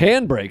 They got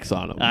handbrakes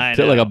on them. I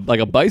too, know.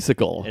 like a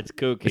bicycle. It's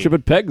They kooky. should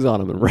put pegs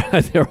on them and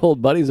ride their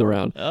old buddies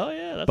around. Oh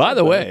yeah. That's By not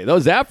the bad. way,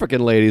 those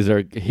African ladies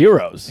are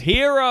heroes.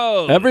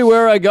 heroes.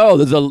 Everywhere I go,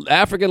 there's an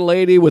African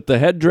lady with the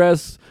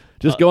headdress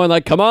just going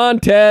like, "Come on,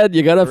 Ted,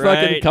 you gotta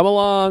fucking Right. come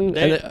along."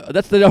 They- And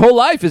that's their whole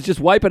life is just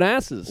wiping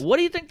asses. What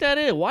do you think that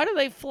is? Why do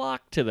they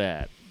flock to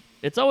that?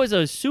 It's always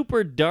a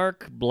super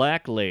dark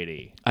black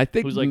lady I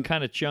think who's like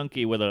kind of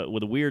chunky with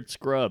weird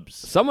scrubs.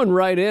 someone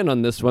write in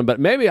on this one, but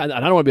maybe I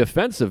don't want to be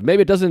offensive.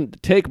 Maybe it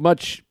doesn't take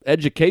much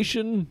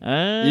education.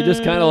 You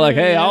just kind of like,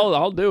 "Hey, yeah.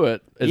 I'll do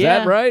it." Is Yeah.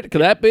 that right?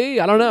 Could that be?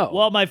 I don't know.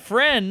 Well, my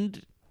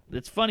friend,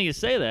 it's funny you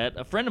say that.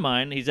 A friend of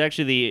mine, he's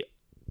actually the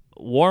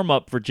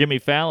warm-up for Jimmy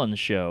Fallon's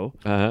show.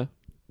 Uh-huh.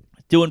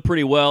 Doing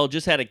pretty well,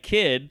 just had a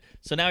kid.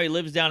 So now he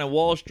lives down in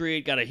Wall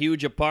Street, got a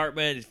huge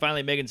apartment. He's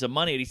finally making some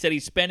money. And he said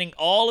he's spending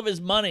all of his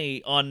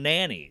money on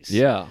nannies.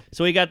 Yeah.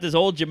 So he got this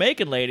old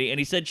Jamaican lady, and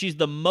he said she's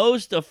the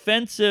most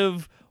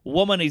offensive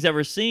woman he's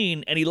ever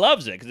seen, and he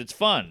loves it because it's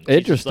fun.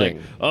 She's just Interesting.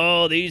 like,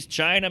 oh, these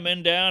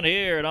Chinamen down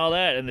here and all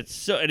that, and it's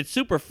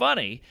super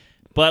funny.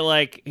 But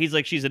like, he's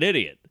like, she's an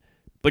idiot,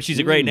 but she's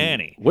a great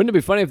nanny. Wouldn't it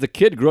be funny if the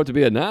kid grew up to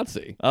be a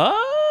Nazi?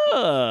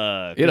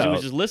 Because You he know,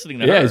 was just listening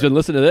to Yeah, her. he's been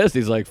listening to this.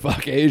 He's like,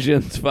 "Fuck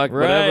Asians, fuck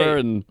whatever," Right.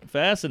 and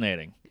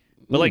Fascinating.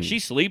 But like, she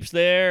sleeps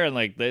there, and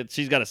like,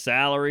 she's got a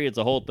salary. It's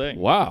a whole thing.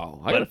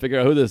 wow, I got to But- figure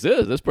out who this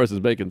is. This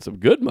person's making some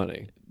good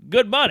money.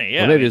 Good money,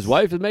 yeah. Well, maybe I his mean,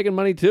 wife is making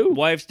money too.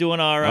 Wife's doing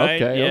all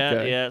right. Okay, yeah,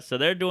 okay. yeah. So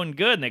they're doing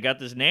good, and they got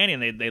this nanny,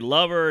 and they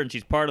love her, and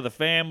she's part of the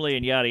family,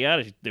 and yada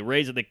yada. They're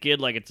raising the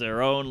kid like it's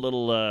their own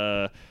little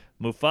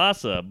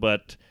Mufasa,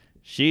 but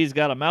she's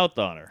got a mouth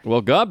on her.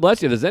 Well, God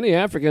bless you. If there's any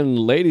African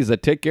ladies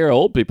that take care of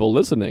old people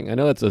listening, I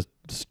know that's a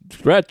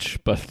stretch,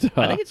 but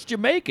I think it's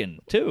Jamaican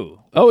too.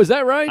 oh, is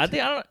that right? I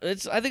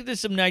think there's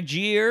some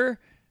Niger,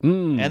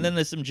 Hmm. and then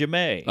there's some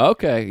Jamaican.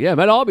 Okay, yeah, it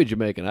might all be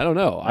Jamaican. I don't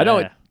know. I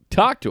don't Yeah.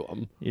 talk to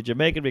them. Yeah,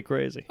 Jamaican be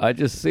crazy. I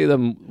just see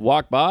them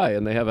walk by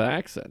and they have an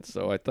accent.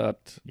 So I thought,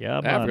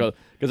 Yeah, man. Africa,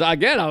 because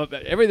again,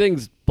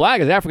 everything's black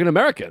is African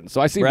American.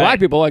 So I see Right, black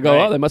people, I go,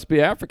 right. "Oh, they must be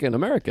African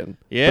American."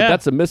 Yeah. but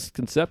that's a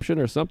misconception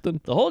or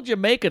something. The whole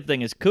Jamaica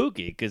thing is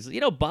kooky because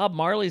Bob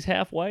Marley's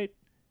half white.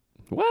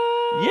 What?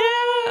 Yeah,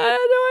 I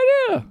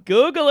had no idea.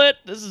 Google it.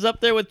 This is up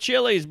there with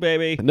Chili's,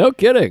 baby. No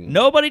kidding.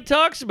 Nobody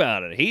talks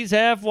about it. He's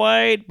half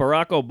white.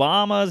 Barack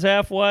Obama's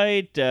half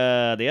white.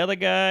 The other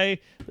guy.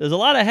 There's a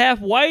lot of half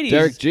whiteys.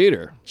 Derek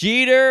Jeter.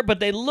 Jeter,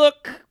 but they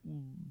look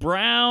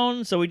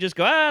brown, so we just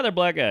go, they're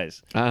black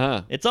guys. Uh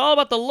huh. It's all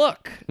about the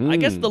look. I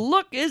guess Mm. the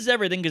look is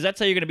everything because that's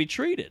how you're going to be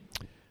treated.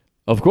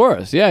 Of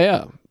course. Yeah,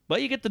 yeah.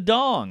 But you get the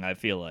dong, I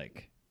feel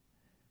like.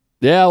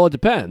 Yeah, well, it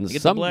depends. You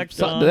get the black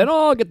dong? They don't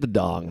all get the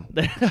dong.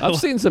 I've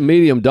seen some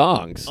medium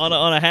dongs on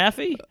a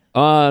halfie?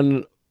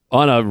 on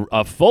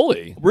a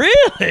fully.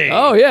 Really?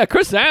 Oh yeah,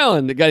 Chris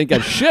Allen the guy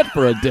got shit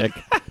for a dick.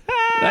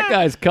 That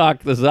guy's cock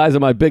the size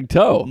of my big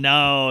toe.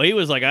 No, he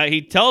was like,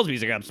 he tells me,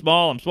 he's like, I'm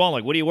small. I'm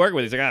like, what do you work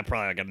with? He's like,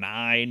 probably like a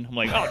 9. I'm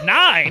like, oh,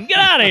 9? Get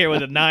out of here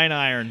with a 9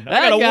 iron. I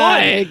That got a guy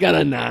 1. ain't got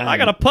a 9. I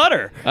got a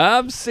putter.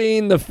 I've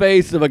seen the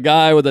face of a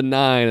guy with a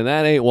 9, and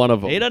that ain't one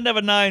of them. He doesn't have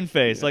a 9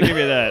 face. I'll give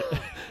you that.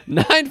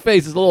 9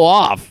 face is a little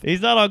off.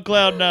 He's not on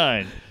cloud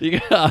 9.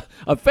 You got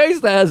a face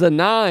that has a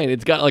 9.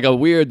 It's got like a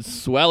weird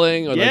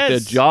swelling, or like the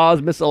Yes.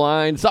 jaws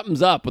misaligned.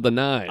 Something's up with a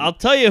 9. I'll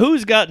tell you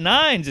who's got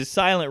 9s is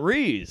Silent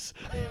Rees.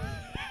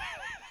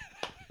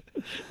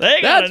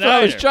 They got That's a what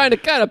I was niner. trying to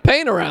kind of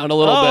paint around a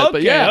little Oh, bit. But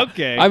okay, yeah,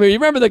 okay. I mean, you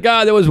remember the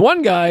guy? There was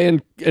one guy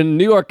in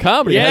New York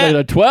comedy Yeah. had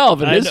a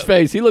 12, and I his know.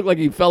 face, he looked like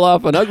he fell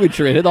off an ugly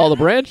tree and hit all the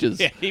branches.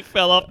 Yeah, he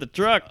fell off the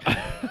truck.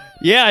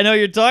 Yeah, I know what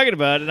you're talking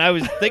about, and I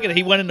was thinking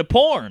he went into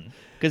porn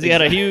because he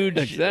had a huge,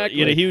 Exactly.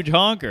 he had a huge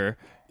honker.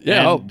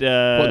 Yeah, and,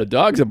 boy, the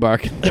dogs are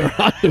barking. They're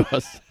onto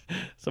us.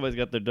 somebody's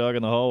got their dog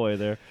in the hallway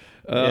there.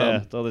 Um,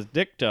 Yeah, it's all this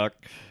dick talk.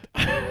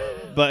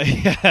 But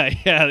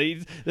yeah,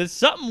 there's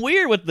something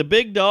weird with the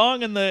big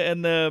dong and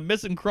the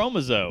missing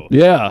chromosome.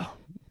 Yeah.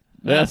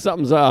 Yeah,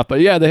 something's off. But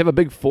yeah, they have a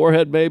big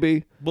forehead,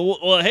 maybe. But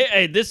well,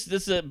 hey, this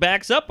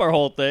backs up our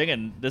whole thing,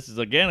 and this is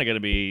again going to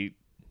be.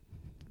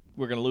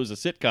 We're going to lose a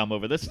sitcom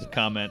over this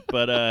comment,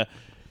 but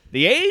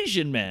the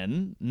Asian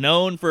men,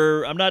 known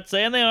for, I'm not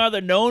saying they are,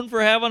 they're known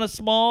for having a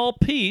small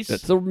piece.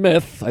 It's a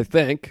myth, I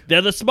think.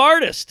 They're the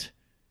smartest.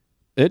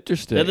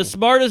 Interesting. They're the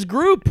smartest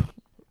group.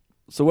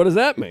 So what does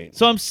that mean?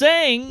 So I'm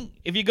saying,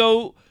 if you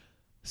go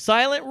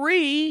silent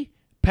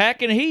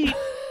packing heat,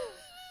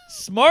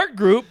 smart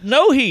group,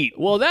 no heat.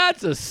 Well,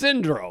 that's a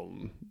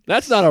syndrome.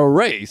 That's not a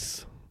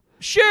race.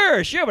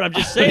 Sure, but I'm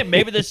just saying,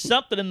 maybe there's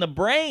something in the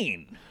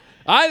brain.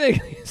 I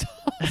think it's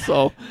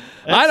also.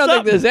 I don't think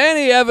something. there's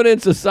any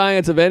evidence of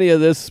science of any of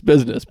this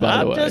business, by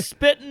the way. I'm just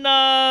spitting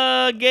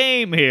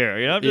game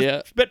here. I'm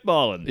just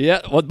spitballing.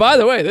 Yeah. Well, by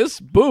the way, this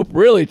boop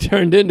really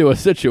turned into a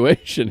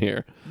situation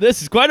here.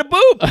 This is quite a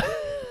boop.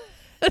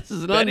 This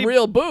is an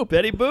unreal boop.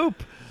 Betty Boop.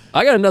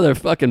 I got another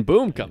fucking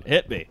boom coming.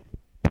 Hit me.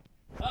 That's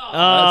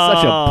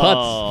such a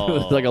putz. It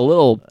was like a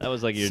little That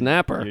was like your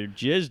snapper. Your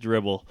jizz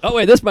dribble. Oh,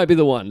 wait, this might be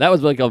the one. That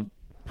was like a.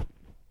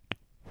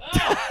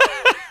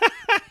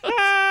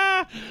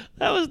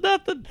 That was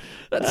nothing.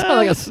 That sounded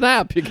like a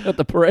snap you got at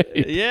the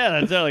parade. Yeah,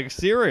 that sounded like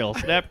cereal.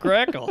 Snap,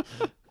 crackle.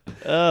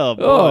 Oh,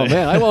 boy. Oh,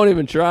 man, I won't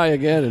even try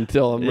again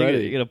until I'm ready.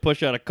 You're going to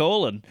push out a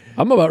colon.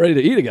 I'm about ready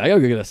to eat again. I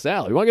gotta go get a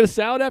salad. You want to get a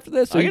salad after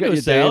this? Or I you can got do a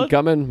your day salad.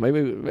 coming?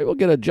 Maybe we'll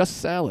get a just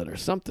salad or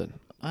something.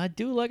 I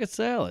do like a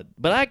salad.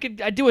 But I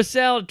do a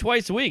salad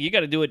twice a week. You got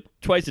to do it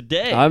twice a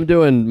day. I'm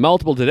doing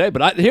multiple today,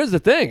 but here's the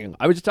thing.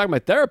 I was just talking to my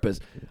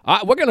therapist.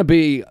 I'm gonna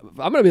be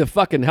the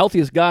fucking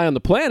healthiest guy on the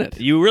planet.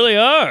 You really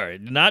are.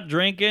 Not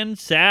drinking,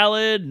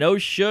 salad, no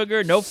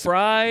sugar, no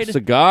fried.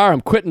 Cigar.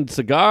 I'm quitting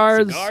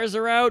cigars. Cigars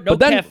are out, no But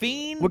then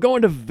caffeine. We're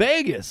going to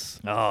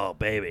Vegas. Oh,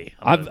 baby.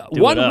 I'm gonna do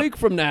it 1 up. week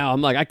from now,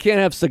 I'm like, I can't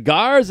have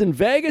cigars in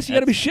Vegas. You got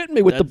to be shitting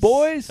me with the That's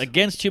boys.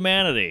 Against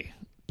humanity.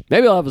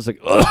 Maybe I'll have a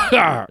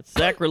cigar. It's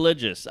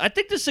sacrilegious. I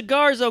think the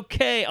cigar's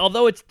okay,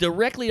 although it's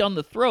directly on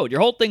the throat. Your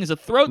whole thing is a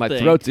throat My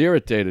thing. throat's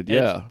irritated.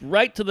 Yeah. It's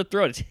right to the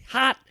throat. It's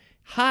hot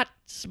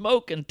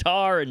smoke and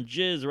tar and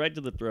jizz right to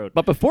the throat.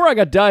 But before I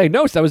got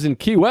diagnosed, I was in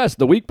Key West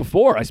the week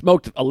before. I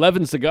smoked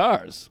 11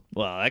 cigars.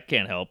 Well, that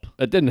can't help.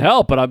 It didn't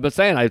help, but I'm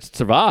saying I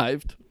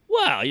survived.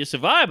 Wow, you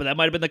survived, but that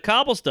might have been the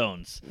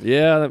cobblestones.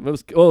 Yeah, it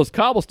was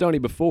cobblestoney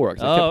before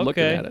because I kept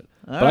looking okay. at it.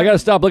 All But I right. got to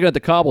stop looking at the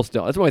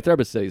cobblestone. That's what my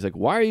therapist said. He's like,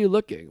 "Why are you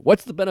looking?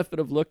 What's the benefit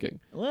of looking?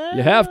 Well,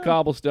 You have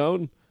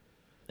cobblestone.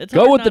 it's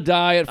Go hard with the not-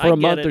 diet for I a get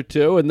month it. or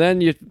two, and then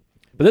you."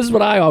 But this is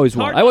what I always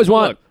want. hard I always not to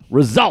want look.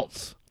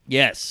 results.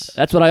 Yes.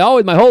 That's what I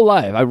always, my whole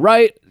life.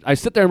 I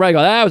sit there and write. I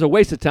go, that was a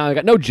waste of time. I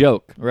got no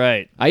joke.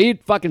 Right. I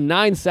eat fucking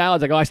 9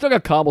 salads. I go, I still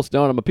got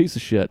cobblestone. I'm a piece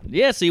of shit.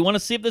 Yeah, so you want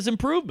to see if there's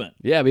improvement.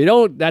 Yeah, but you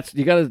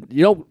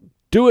don't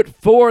do it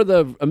for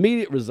the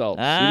immediate results.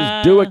 You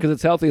just do it because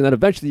it's healthy, and then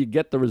eventually you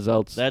get the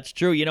results. That's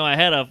true.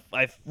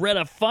 I read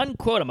a fun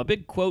quote. I'm a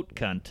big quote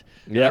cunt.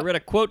 Yeah. I read a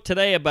quote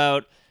today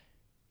about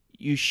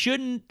you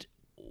shouldn't.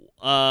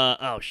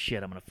 Oh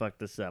shit! I'm gonna fuck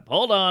this up.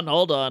 Hold on.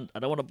 I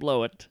don't want to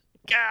blow it.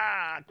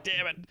 God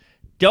damn it!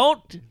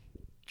 Don't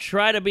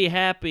try to be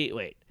happy.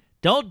 Wait.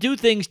 Don't do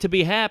things to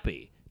be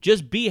happy.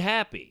 Just be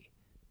happy.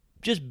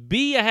 Just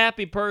be a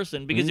happy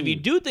person. Because if you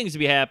do things to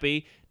be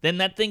happy, then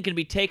that thing can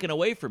be taken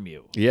away from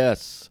you.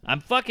 Yes.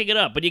 I'm fucking it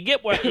up, but you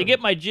get my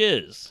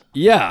jizz.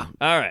 Yeah.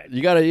 All right.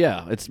 You gotta.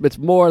 Yeah. It's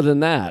more than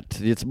that.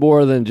 It's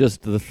more than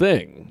just the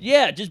thing.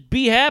 Yeah, just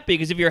be happy,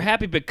 because if you're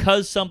happy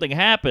because something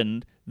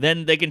happened,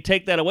 then they can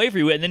take that away from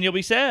you, and then you'll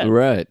be sad.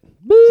 Right.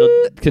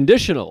 So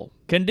Conditional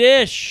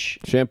condish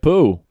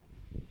shampoo.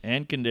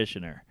 and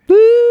conditioner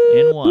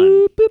in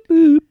one.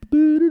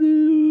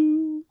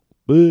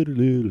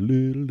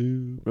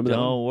 Remember that one?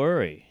 Don't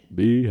worry.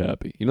 Be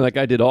happy. You know that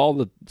guy did all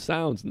the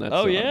sounds in that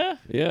Oh, song. yeah?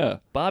 Yeah.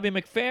 Bobby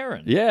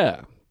McFerrin. Yeah.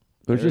 It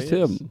was There just he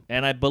is. him.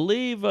 And I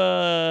believe,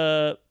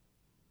 who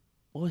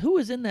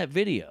was in that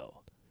video?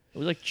 It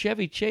was like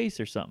Chevy Chase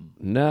or something.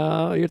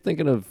 No, you're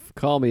thinking of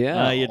Call Me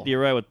Al. You're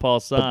right with Paul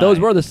Simon. But those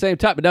were the same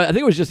type. But no, I think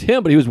it was just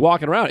him, but he was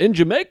walking around in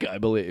Jamaica, I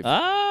believe.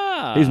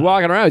 He's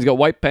walking around. He's got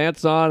white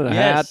pants on and a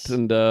Yes. hat,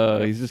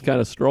 and he's just kind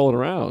of strolling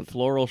around.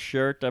 floral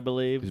shirt, I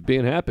believe. He's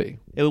being happy.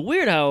 It was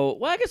weird how,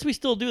 well, I guess we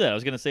still do that. I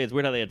was going to say it's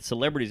weird how they had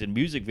celebrities in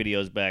music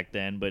videos back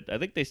then, but I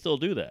think they still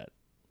do that.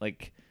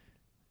 Like,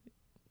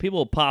 people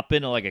will pop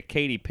into like a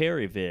Katy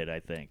Perry vid, I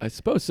think. I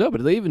suppose so, but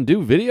do they even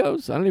do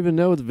videos? I don't even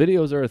know if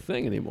videos are a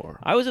thing anymore.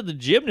 I was at the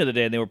gym the other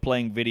day and they were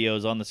playing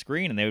videos on the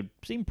screen and they would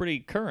seem pretty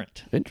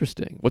current.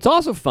 Interesting. What's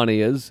also funny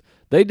is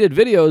they did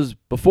videos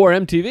before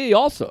MTV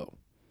also.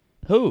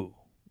 Who?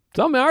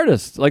 Some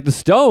artists, like the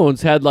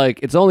Stones, had like,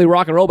 it's only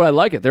rock and roll, but I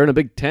like it. They're in a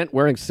big tent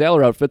wearing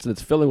sailor outfits and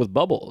it's filling with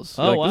bubbles.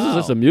 Oh, This is wow.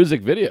 just a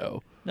music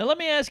video. Now, let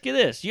me ask you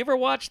this. You ever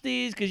watch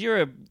these? Because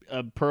you're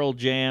a Pearl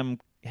Jam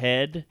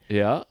head.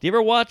 Yeah. Do you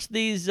ever watch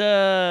these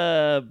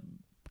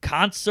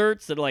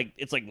concerts that are like,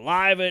 it's like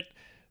live at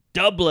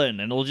Dublin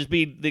and it'll just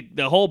be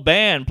the whole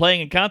band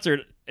playing in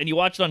concert and you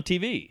watch it on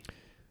TV?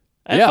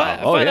 I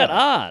find that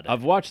odd.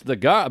 I've watched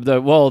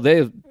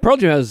Pearl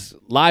Jam has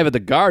Live at the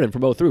Garden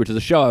from 03, which is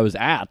a show I was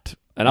at,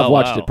 and I've Oh,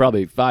 watched wow. it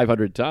probably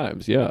 500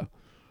 times. Yeah.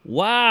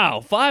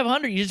 Wow,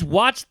 500. You just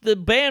watch the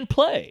band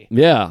play.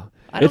 Yeah.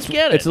 I don't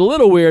get it. It's a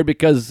little weird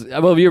because,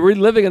 well, you're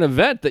reliving an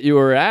event that you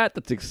were at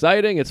that's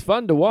exciting. It's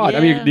fun to watch. I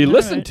mean, Yeah, you all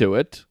listen right. to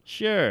it.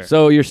 Sure.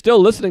 So you're still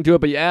listening to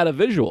it, but you add a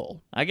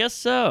visual. I guess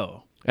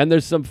so. And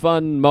there's some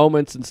fun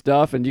moments and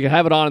stuff, and you can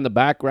have it on in the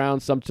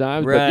background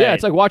sometimes. But yeah, Right.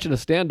 it's like watching a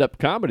stand-up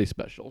comedy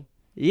special.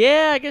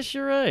 Yeah, I guess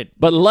you're right.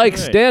 But like right.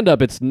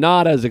 stand-up, it's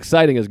not as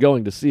exciting as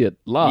going to see it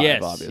live,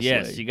 Yes, obviously.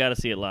 yes, you got to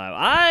see it live.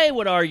 I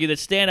would argue that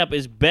stand-up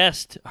is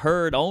best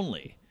heard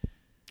only.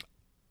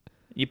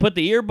 You put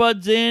the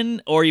earbuds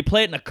in, or you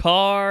play it in a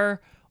car,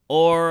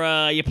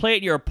 or you play it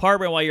in your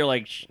apartment while you're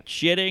like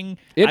shitting.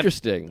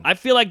 Interesting. I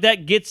feel like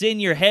that gets in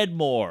your head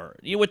more.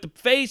 You with the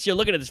face, you're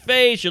looking at his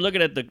face, you're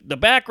looking at the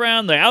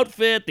background, the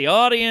outfit, the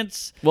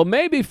audience. Well,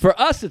 maybe for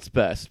us it's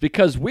best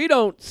because we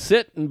don't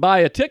sit and buy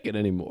a ticket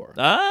anymore.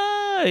 Yeah.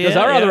 Because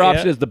our other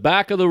option is the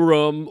back of the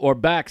room or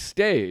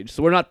backstage,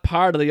 so we're not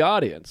part of the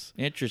audience.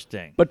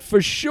 Interesting. But for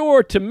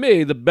sure, to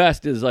me, the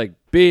best is like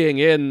being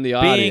in the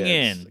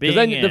audience. Being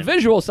then in. the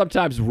visual,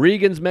 sometimes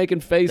Regan's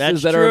making faces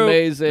That's that true. are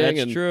amazing. That's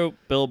and, true.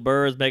 Bill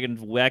Burr's making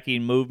wacky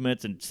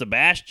movements, and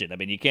Sebastian. I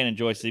mean, you can't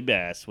enjoy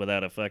Seabass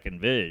without a fucking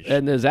vision.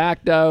 And there's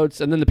act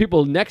outs, and then the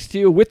people next to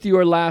you, with you,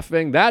 are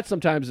laughing. That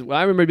sometimes,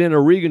 I remember being in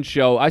a Regan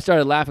show, I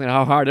started laughing at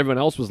how hard everyone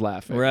else was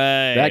laughing.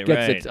 Right, That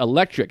gets right. it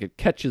electric. It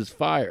catches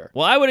fire.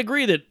 Well, I would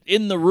agree that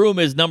in the room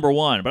is number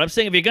one, but I'm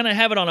saying if you're going to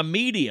have it on a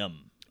medium,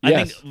 Yes.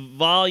 I think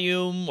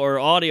volume or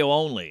audio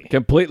only.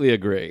 Completely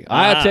agree.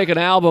 I'd take an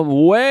album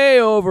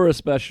way over a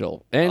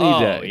special any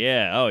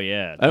day. Oh,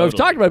 yeah. And we've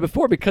talked about it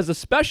before because a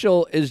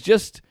special is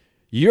just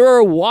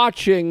you're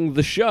watching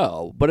the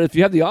show, but if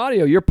you have the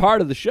audio, you're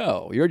part of the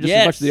show. You're just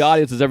as much Yes. the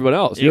audience as everyone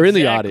else. You're in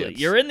the Exactly. audience.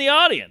 You're in the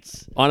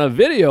audience. On a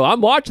video,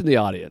 I'm watching the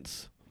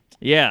audience.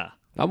 Yeah.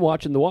 I'm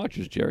watching the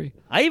watchers, Jerry.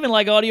 I even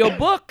like audio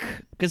book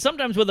because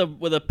sometimes with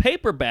a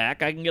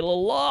paperback, I can get a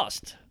little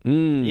lost.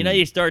 You know,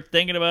 you start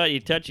thinking about it, you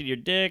touching your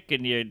dick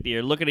and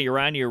you're looking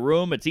around your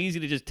room. It's easy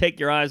to just take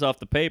your eyes off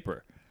the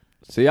paper.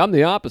 See, I'm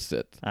the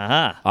opposite.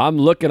 Uh-huh. I'm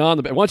looking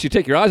on the. Once you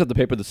take your eyes off the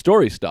paper, the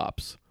story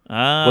stops. With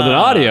an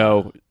Ah.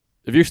 audio,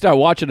 if you start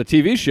watching a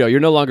TV show, you're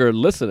no longer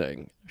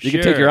listening. You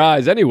can take Sure. your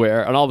eyes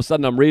anywhere, and all of a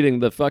sudden, I'm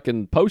reading the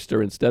fucking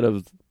poster instead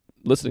of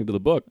listening to the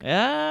book.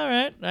 Yeah, all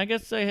right. I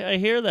guess I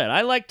hear that.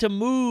 I like to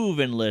move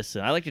and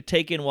listen. I like to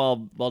take in while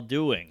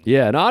doing.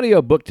 Yeah, an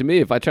audio book to me,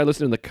 if I try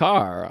listening in the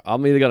car,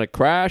 I'm either going to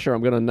crash or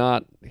I'm going to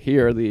not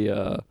hear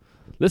the.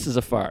 This is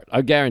a fart.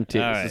 I guarantee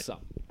All this right. is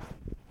something.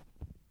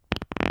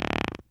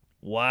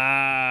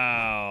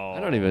 Wow.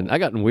 I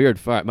got a weird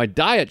fart. My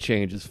diet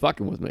change is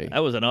fucking with me. That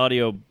was an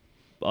audio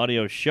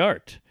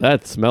shart.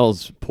 That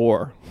smells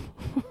poor.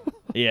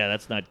 Yeah,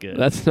 that's not good.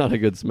 That's not a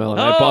good smell.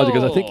 And I apologize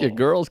because I think your Oh.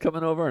 girl's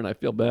coming over and I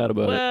feel bad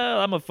about it. Well,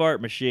 I'm a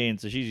fart machine,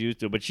 so she's used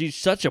to it. But she's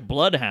such a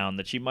bloodhound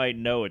that she might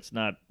know it's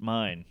not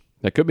mine.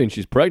 That could mean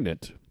she's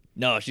pregnant.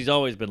 No, she's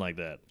always been like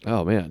that.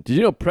 Oh, man. Did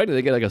you know pregnant,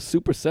 they get like a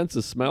super sense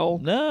of smell?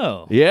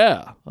 No.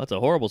 Yeah. That's a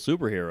horrible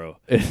superhero.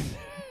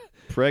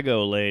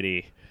 Prego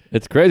lady.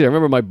 It's crazy. I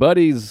remember my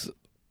buddy's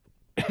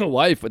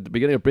wife at the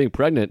beginning of being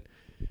pregnant.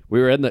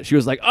 We were in that. She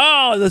was like,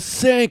 "Oh, the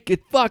sink!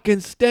 It fucking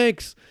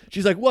stinks."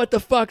 She's like, "What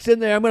the fuck's in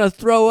there? I'm gonna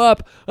throw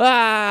up!"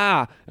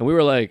 Ah! And we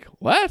were like,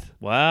 "What?"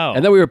 Wow.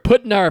 And then we were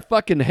putting our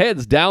fucking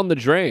heads down the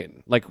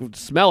drain, like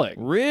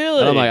smelling. Really?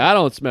 And I'm like, "I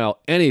don't smell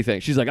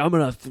anything." She's like, "I'm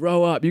gonna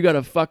throw up. You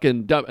gotta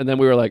fucking dump." And then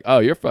we were like, "Oh,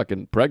 you're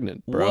fucking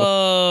pregnant, bro."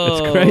 Whoa.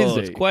 It's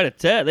crazy. It's quite a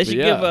test. They should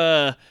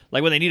Yeah. give,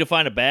 like when they need to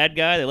find a bad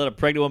guy, they let a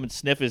pregnant woman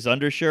sniff his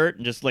undershirt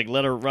and just like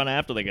let her run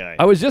after the guy.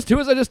 who was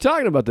I just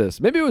talking about this?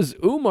 Maybe it was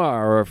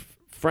Umar or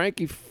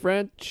Frankie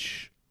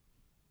French.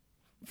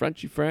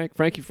 Frankie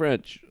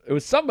French. It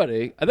was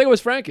somebody. I think it was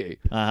Frankie.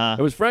 Uh-huh.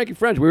 It was Frankie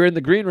French. We were in the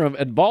green room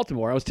in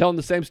Baltimore. I was telling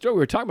the same story. We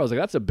were talking about. I was like,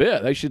 "That's a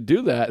bit. They should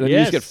do that." And then you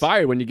just Yes. get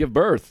fired when you give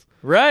birth.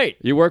 Right.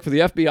 You work for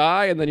the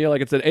FBI, and then you're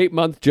like, it's an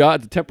 8-month job,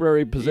 it's a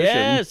temporary position.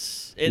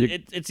 Yes.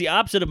 It's the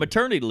opposite of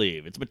maternity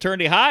leave. It's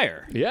maternity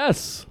hire.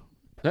 Yes.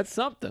 That's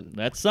something.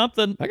 That's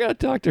something. I got to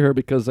talk to her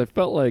because I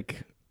felt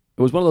like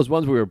it was one of those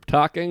ones we were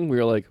talking. We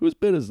were like, whose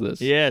bit is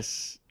this?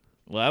 Yes.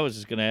 Well, I was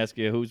just going to ask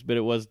you whose bid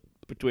it was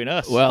between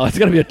us. Well, it's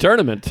going to be a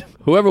tournament.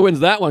 Whoever wins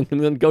that one can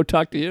then go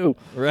talk to you.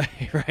 Right.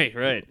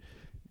 Yeah,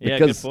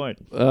 Because, good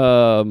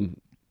point.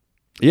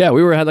 Yeah,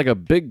 we had like a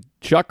big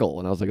chuckle,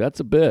 and I was like, that's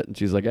a bit. And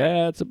she's like,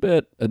 it's a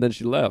bit. And then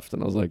she left,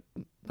 and I was like,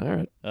 all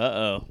right,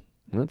 Uh-oh.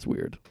 that's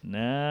weird.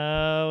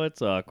 Now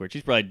it's awkward.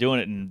 She's probably doing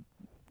it in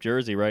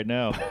Jersey right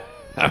now.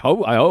 I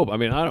hope. I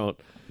mean, I don't.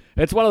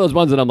 It's one of those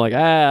ones that I'm like,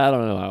 I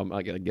don't know. I'm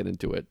not going to get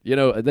into it. You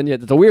know, and then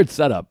it's a weird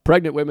setup.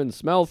 Pregnant women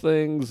smell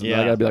things. And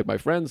Yeah. I got to be like my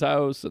friend's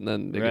house, and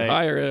then they can Right.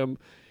 hire him.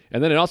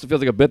 And then it also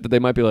feels like a bit that they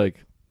might be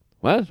like,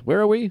 what? Where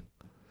are we?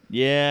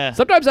 Yeah.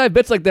 Sometimes I have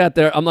bits like that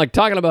there. I'm like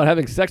talking about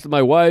having sex with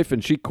my wife,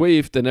 and she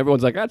queefed, and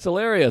everyone's like, that's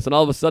hilarious. And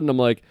all of a sudden I'm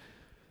like,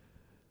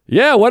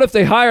 yeah, what if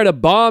they hired a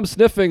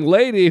bomb-sniffing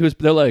lady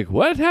they're like,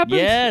 what happened?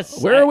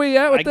 Yes. Where are we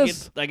at with I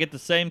this? I get the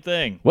same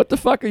thing. What the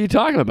fuck are you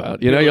talking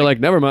about? You know, you're like,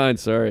 never mind,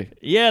 sorry.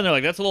 Yeah, and they're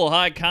like, that's a little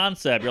high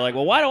concept. You're like,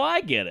 well, why do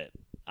I get it?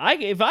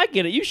 If I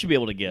get it, you should be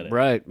able to get it.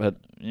 Right, but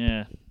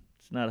Yeah.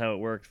 That's not how it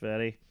works,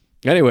 Fatty.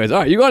 Anyways, all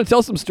right, you going to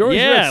tell some stories?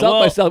 Yeah, We're at South by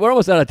well- South. We're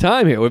almost out of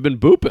time here. We've been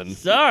booping.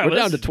 Sorry, We're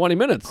down to this- 20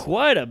 minutes.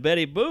 Quite a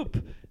Betty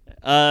Boop.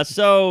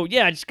 So,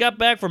 yeah, I just got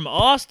back from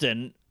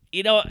Austin.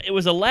 You know, it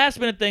was a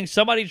last-minute thing.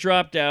 Somebody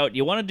dropped out.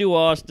 You want to do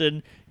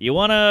Austin. You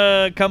want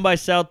to come by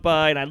South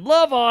by. And I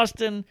love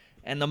Austin,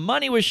 and the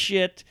money was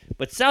shit.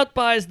 But South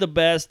by is the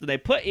best, and they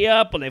put you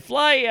up, and they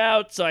fly you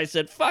out. So I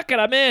said, fuck it,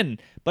 I'm in.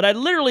 But I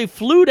literally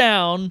flew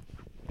down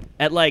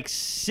at like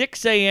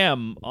 6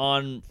 a.m.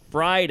 on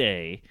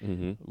Friday,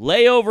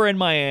 layover in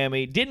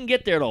Miami. Didn't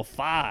get there till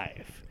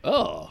 5.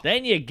 Oh.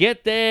 Then you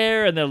get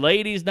there, and the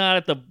lady's not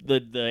at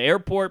the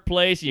airport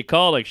place. You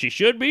call, like, she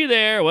should be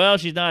there. Well,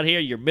 she's not here.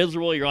 You're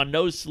miserable. You're on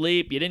no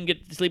sleep. You didn't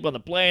get to sleep on the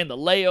plane, the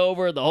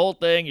layover, the whole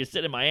thing. You're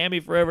sitting in Miami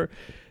forever.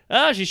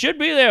 Oh, she should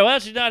be there. Well,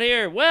 she's not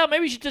here. Well,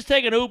 maybe she should just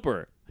take an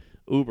Uber.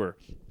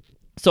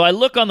 So I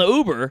look on the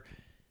Uber,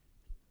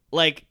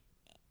 like,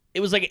 it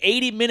was like an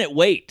 80-minute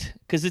wait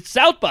because it's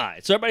South by.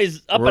 So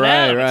everybody's up and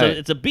out. Right.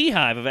 It's a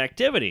beehive of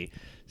activity.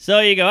 So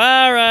you go,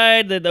 all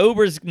right, the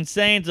Uber's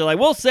insane. So like,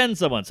 we'll send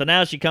someone. So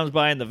now she comes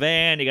by in the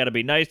van. You got to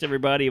be nice to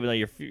everybody, even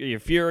though you're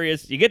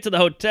furious. You get to the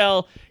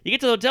hotel. You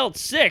get to the hotel at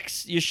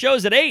 6. Your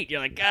show's at 8.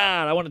 You're like,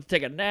 God, I wanted to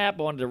take a nap.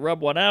 I wanted to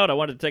rub one out. I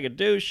wanted to take a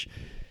douche.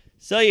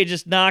 So you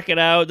just knock it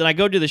out. Then I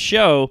go do the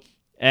show,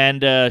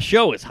 and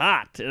show is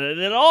hot.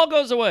 It all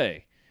goes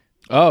away.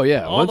 Oh,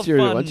 yeah. All Once the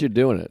fun. you're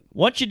doing it.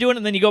 Once you're doing it,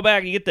 then you go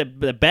back and you get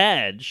the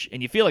badge,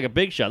 and you feel like a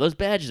big shot. Those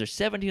badges are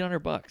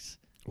 $1,700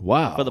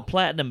 Wow. for the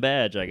platinum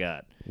badge I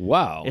got.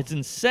 Wow. It's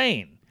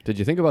insane. Did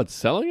you think about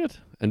selling it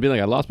and being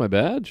like, I lost my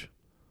badge?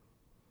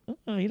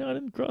 Oh, you know, I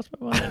didn't cross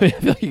my I mind. mean, I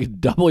feel like you could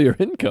double your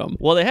income.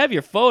 Well, they have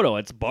your photo.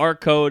 It's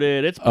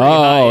barcoded. It's pretty Oh,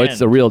 high-end. it's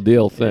the real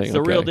deal thing. It's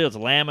the real Okay. deal. It's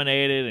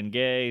laminated and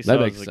gay. So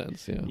That I makes was like,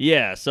 sense, yeah.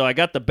 Yeah, so I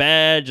got the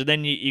badge, and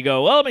then you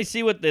go, well, let me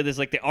see what there's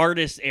like the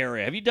artist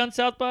area. Have you done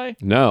South by?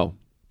 No.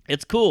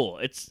 It's cool.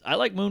 I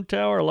like Moon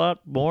Tower a lot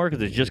more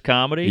because it's just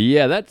comedy.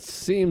 Yeah, that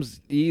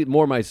seems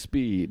more my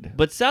speed.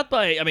 But South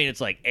by, I mean,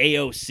 it's like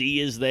AOC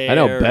is there. I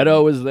know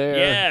Beto is there.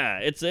 Yeah,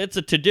 it's a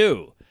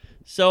to-do.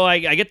 So I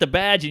get the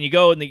badge, and you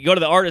go to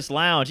the artist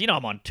lounge. You know,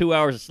 I'm on 2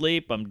 hours of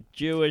sleep. I'm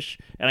Jewish.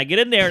 And I get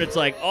in there, and it's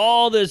like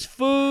all this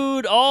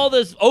food, all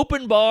this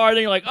open bar.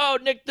 Then you're like, oh,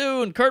 Nick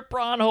Thune, Kurt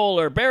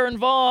Braunholer, Baron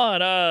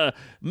Vaughn,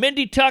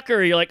 Mindy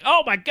Tucker. You're like,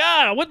 oh, my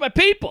God, I'm with my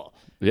people.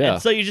 Yeah.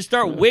 And so you just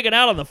start wigging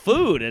out on the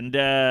food, and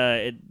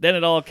then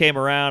it all came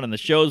around, and the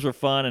shows were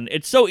fun. And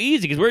it's so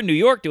easy because we're in New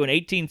York doing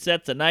 18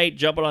 sets a night,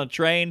 jumping on a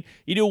train.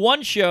 You do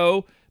one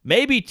show,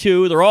 maybe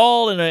 2. They're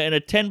all in a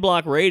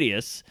 10-block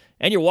radius.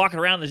 And you're walking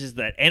around, there's just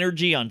that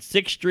energy on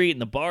 6th Street, and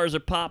the bars are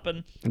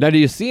popping. Now, do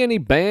you see any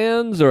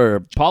bands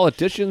or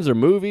politicians or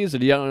movies, or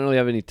do you don't really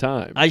have any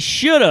time? I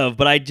should have,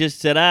 but I just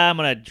said, I'm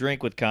going to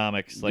drink with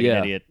comics like an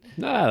idiot.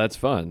 Nah, that's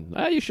fun.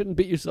 You shouldn't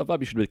beat yourself up.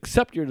 You should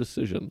accept your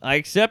decision. I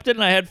accepted,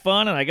 and I had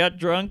fun, and I got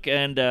drunk,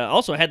 and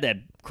also I had that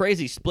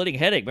crazy splitting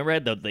headache. Remember I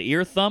had the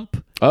ear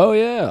thump? Oh,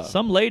 yeah.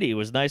 Some lady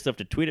was nice enough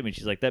to tweet at me.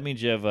 She's like, that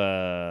means you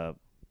have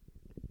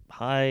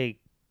high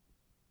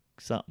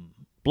something,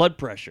 blood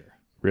pressure.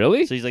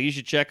 Really? So he's like, you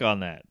should check on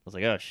that. I was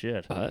like, oh,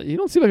 shit. You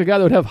don't seem like a guy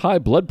that would have high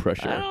blood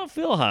pressure. I don't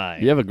feel high.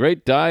 You have a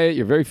great diet.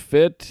 You're very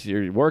fit.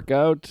 You work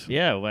out.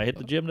 Yeah, well, I hit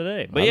the gym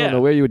today. But I yeah. don't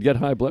know where you would get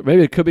high blood.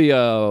 Maybe it could be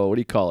what do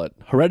you call it?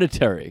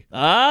 Hereditary.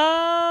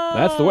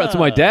 That's what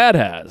my dad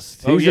has.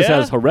 He Oh, just yeah?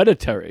 has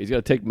hereditary. He's got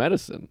to take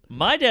medicine.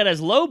 My dad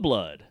has low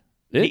blood.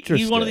 Interesting.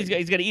 He's one of these guys.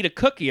 He's got to eat a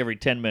cookie every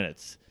 10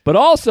 minutes. But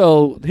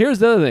also, here's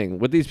the other thing.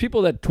 With these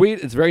people that tweet,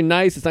 it's very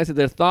nice. It's nice that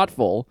they're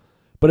thoughtful,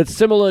 but it's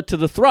similar to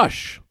the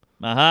thrush.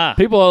 Aha.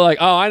 People are like,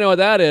 oh, I know what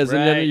that is. And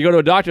Right. then you go to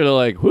a doctor, they're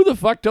like, who the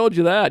fuck told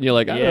you that? And you're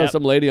like, I don't know, Yep.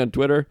 some lady on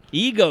Twitter.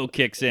 Ego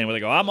kicks in where they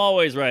go, I'm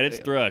always right. It's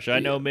thrush. I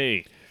know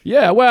me.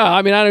 Yeah, well,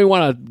 I mean, I don't even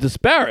want to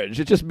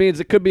disparage. It just means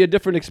it could be a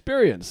different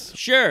experience.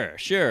 Sure.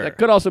 That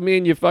could also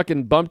mean you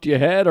fucking bumped your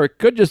head, or it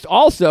could just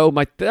also,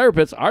 our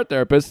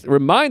therapist,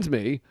 reminds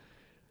me,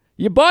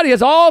 your body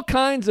has all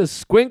kinds of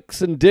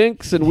squinks and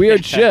dinks and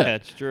weird shit.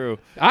 That's true.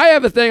 I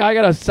have a thing. I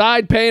got a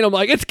side pain. I'm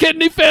like, it's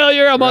kidney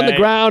failure. I'm on the Right.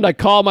 ground. I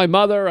call my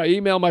mother. I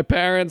email my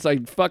parents. I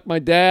fuck my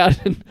dad.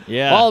 And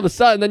Yeah. all of a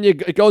sudden, then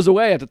it goes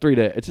away after 3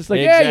 days. It's just like,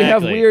 yeah, you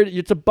have Exactly. weird.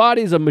 It's a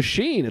body's a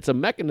machine. It's a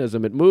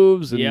mechanism. It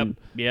moves and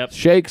Yep.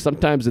 shakes.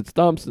 Sometimes it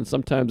thumps and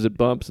sometimes it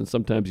bumps and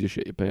sometimes you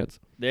shit your pants.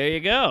 There you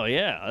go.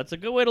 Yeah. That's a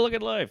good way to look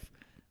at life.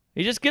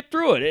 You just get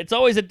through it. It's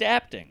always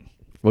adapting.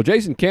 Well,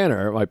 Jason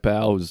Canner, my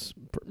pal, who's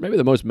maybe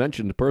the most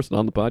mentioned person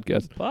on the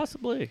podcast,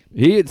 Possibly.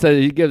 he had said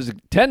he gives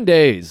 10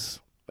 days.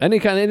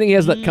 Anything he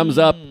has that comes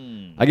up,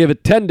 I give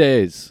it 10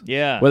 days.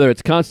 Yeah. Whether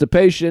it's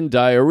constipation,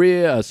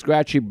 diarrhea, a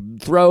scratchy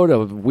throat, a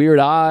weird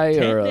eye,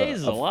 10 or days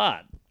is a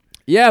lot.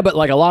 yeah, but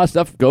like a lot of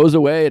stuff goes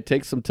away. It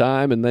takes some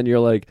time, and then you're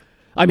like,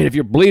 I mean, if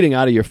you're bleeding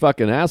out of your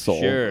fucking asshole,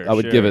 Sure, I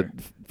would give sure. it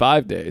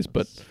 5 days.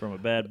 But It's from a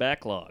bad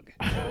backlog.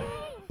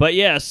 But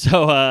yeah,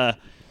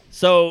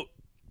 so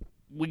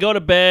we go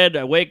to bed.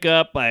 I wake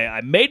up.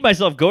 I made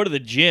myself go to the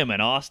gym in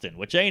Austin,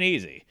 which ain't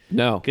easy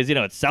no, because,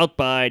 it's South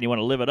by and you want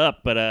to live it up.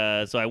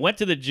 But so I went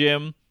to the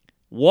gym,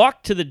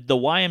 walked to the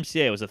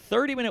YMCA. It was a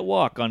 30-minute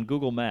walk on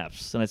Google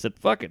Maps. And I said,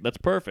 fuck it, that's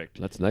perfect.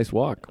 That's a nice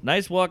walk.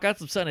 Nice walk, got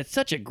some sun. It's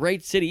such a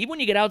great city. Even when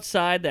you get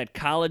outside that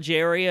college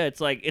area,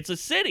 it's like it's a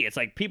city. It's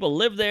like people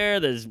live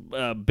there. There's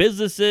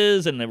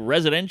businesses and the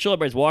residential.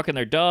 Everybody's walking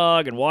their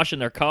dog and washing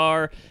their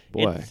car.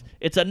 Boy.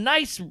 It's a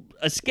nice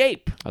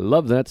escape. I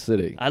love that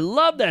city. I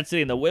love that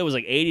city. And the way it was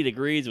like 80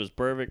 degrees. It was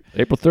perfect.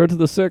 April 3rd to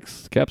the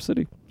 6th, Cap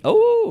City.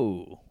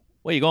 Oh.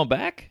 Wait, you going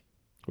back?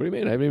 What do you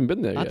mean? I haven't even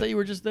been there I yet. thought you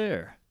were just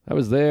there. I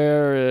was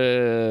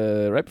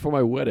there right before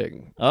my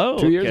wedding. Oh,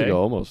 2 years okay. ago,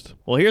 almost.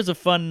 Well, here's a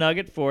fun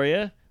nugget for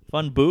you.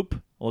 Fun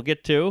boop we'll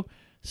get to.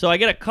 So I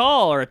get a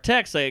call or a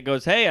text that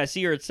goes, hey, I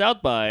see you're at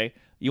South by.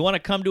 You want to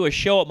come to a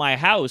show at my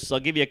house? I'll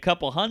give you a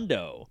couple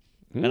hundo.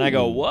 And I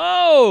go,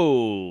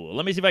 whoa,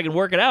 let me see if I can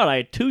work it out. I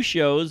had 2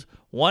 shows,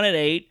 one at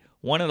 8,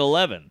 one at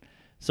 11.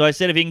 So I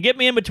said, if you can get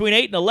me in between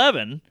 8 and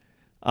 11,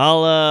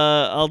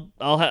 I'll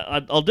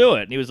do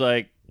it. And he was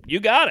like,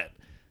 you got it.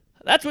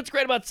 That's what's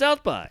great about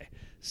South by.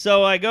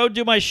 So I go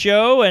do my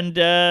show, and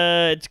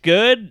it's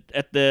good.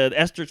 At the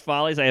Esther's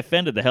Follies, I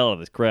offended the hell out of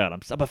this crowd.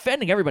 I'm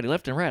offending everybody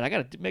left and right. I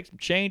got to make some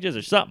changes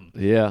or something.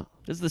 Yeah.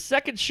 This is the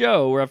second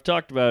show where I've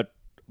talked about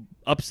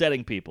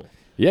upsetting people.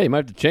 Yeah, you might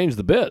have to change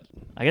the bit.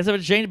 I guess I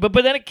would change, but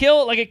then it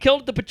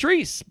killed the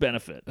Patrice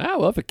benefit. Ah,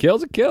 well, if it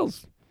kills, it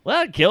kills.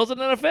 Well, it kills and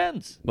then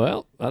offends.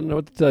 Well, I don't know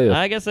what to tell you.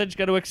 I guess I just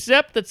got to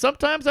accept that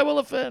sometimes I will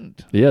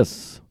offend.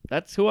 Yes.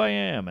 That's who I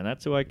am, and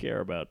that's who I care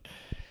about.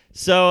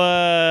 So,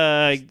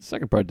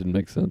 Second part didn't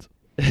make sense.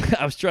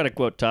 I was trying to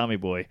quote Tommy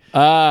Boy.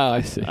 Ah,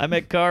 I see. I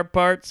make car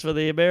parts for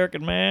the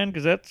American man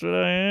because that's what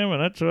I am and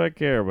that's what I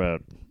care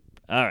about.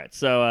 All right,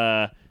 so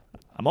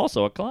I'm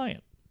also a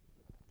client.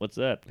 What's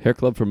that? Hair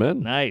Club for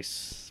Men?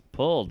 Nice.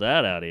 Pulled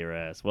that out of your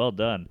ass. Well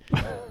done.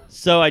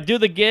 So I do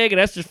the gig at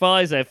Esther's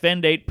Follies. I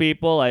offend 8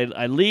 people.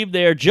 I leave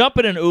there, jump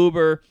in an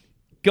Uber,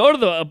 go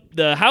to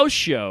the house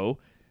show.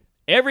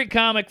 Every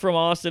comic from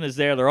Austin is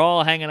there. They're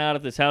all hanging out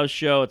at this house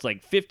show. It's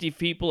like 50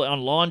 people on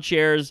lawn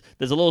chairs.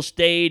 There's a little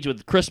stage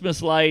with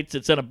Christmas lights.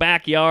 It's in a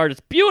backyard. It's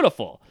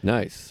beautiful.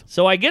 Nice.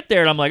 So I get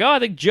there, and I'm like, oh, I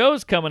think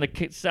Joe's coming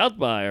to South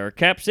by or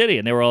Cap City.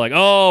 And they were all like,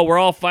 oh, we're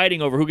all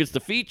fighting over who gets the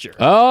feature.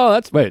 Oh,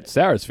 wait,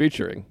 Sarah's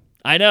featuring.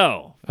 I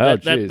know. Oh,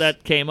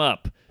 that came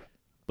up.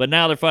 But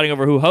now they're fighting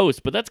over who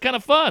hosts. But that's kind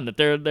of fun that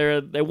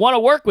they want to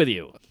work with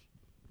you.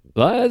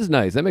 Well, that's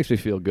nice. That makes me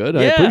feel good.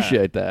 I Yeah.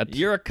 appreciate that.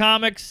 You're a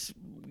comics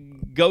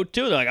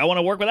go-to. They're like, I want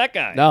to work with that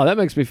guy. No, that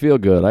makes me feel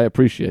good. I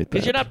appreciate that.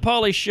 Because you're not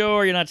Pauly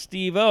Shore, you're not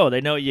Steve-O.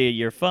 They know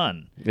you're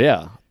fun.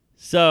 Yeah.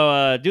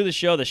 So do the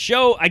show. The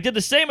show, I did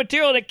the same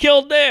material and it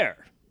killed there.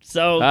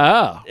 So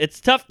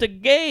it's tough to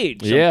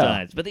gauge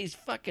sometimes. Yeah. But these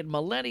fucking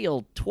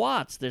millennial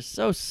twats, they're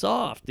so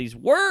soft. These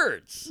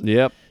words.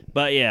 Yep.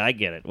 But yeah, I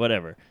get it.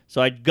 Whatever.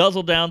 So I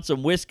guzzle down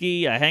some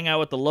whiskey. I hang out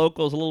with the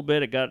locals a little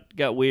bit. It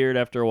got weird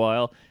after a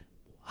while.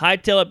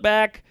 Hightail it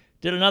back.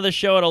 Did another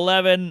show at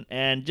 11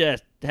 and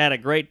just had a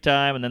great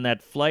time. And then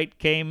that flight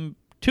came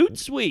toot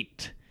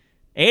sweet.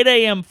 8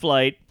 a.m.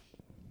 flight.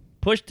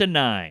 Pushed to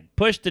 9.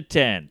 Pushed to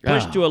 10.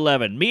 Pushed to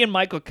 11. Me and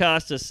Michael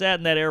Costa sat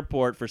in that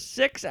airport for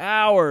 6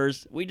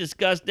 hours. We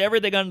discussed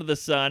everything under the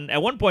sun.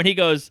 At one point, he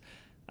goes,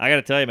 I got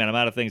to tell you, man, I'm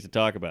out of things to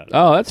talk about.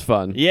 Oh, that's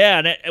fun.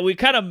 Yeah, and we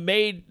kind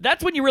of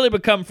that's when you really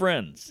become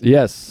friends.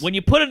 Yes. When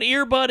you put an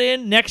earbud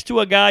in next to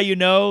a guy you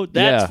know,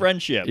 that's Yeah.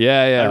 friendship.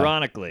 Yeah.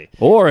 Ironically.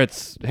 Or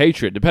it's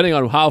hatred, depending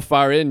on how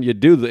far in you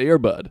do the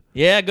earbud.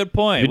 Yeah, good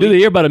point. If you do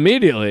the earbud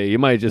immediately, you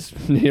might just,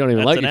 you don't even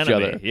that's like an each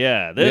enemy. other.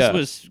 Yeah, this Yeah.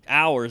 was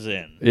hours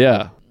in.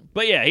 Yeah.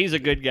 But yeah, he's a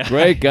good guy.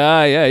 Great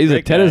guy. Yeah, he's a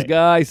Great tennis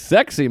guy. guy.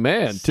 Sexy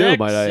man, too,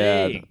 might I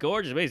Sexy, add.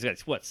 gorgeous. He's got,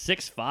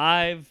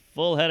 6'5",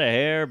 full head of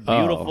hair,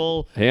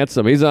 beautiful. Oh,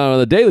 handsome. He's on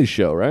The Daily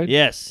Show, right?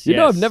 Yes, You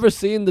know, yes. I've never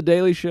seen The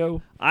Daily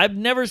Show. I've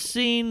never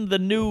seen the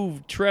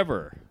new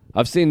Trevor.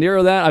 I've seen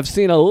near that. I've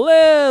seen a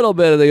little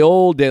bit of the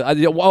old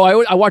Daily.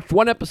 I watched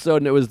one episode,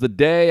 and it was the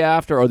day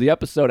after, or the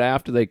episode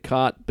after they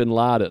caught Bin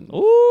Laden.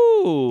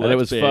 Ooh, and it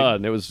was big.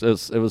 fun. It was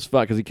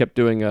fun because he kept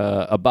doing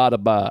Abad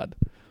Abad.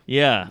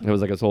 Yeah. It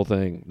was like his whole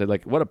thing. They're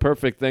like, what a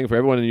perfect thing for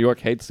everyone in New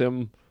York hates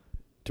him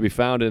to be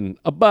found in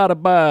Abad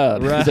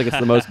Abad. Right. He's like, it's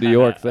the most New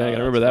York thing. Oh, I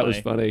remember that's that was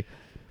funny.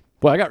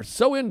 Boy, I got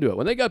so into it.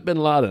 When they got Bin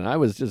Laden, I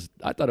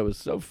thought it was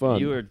so fun.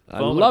 You were I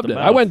foaming at loved the it.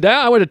 mouth. I went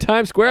down. I went to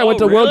Times Square. I went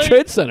to really? World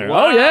Trade Center.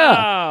 Wow. Oh,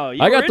 yeah.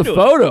 You I were got the into it.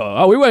 photo.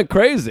 Oh, we went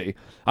crazy.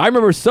 I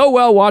remember so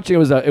well watching. It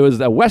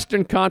was a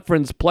Western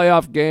Conference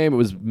playoff game. It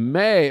was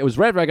May. It was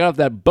right after I got off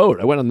that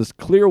boat. I went on this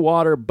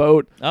Clearwater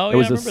boat. Oh, it yeah,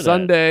 was I a remember that.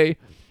 Sunday,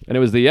 and it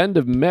was the end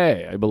of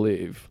May, I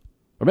believe.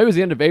 Or maybe it was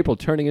the end of April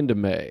turning into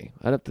May.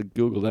 I'd have to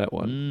Google that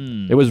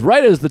one. It was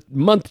right as the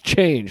month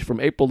changed from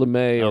April to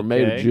May or May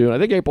to Okay. June. I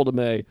think April to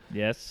May.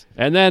 Yes.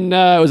 And then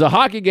it was a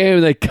hockey game,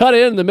 and they cut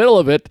in the middle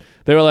of it.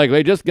 They were like,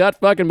 they just got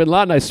fucking Bin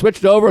Laden. I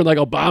switched over, and like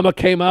Obama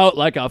came out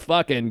like a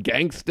fucking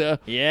gangsta.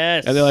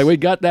 Yes. And they're like, we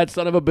got that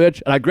son of a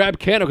bitch. And I grabbed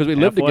Cano because we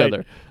lived Halfway.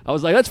 together. I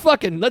was like,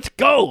 let's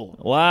go.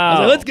 Wow. I was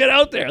like, let's get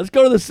out there. Let's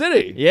go to the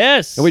city.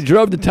 Yes. And we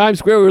drove to Times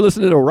Square. We were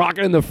listening to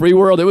Rockin' in the Free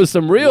World. It was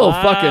some real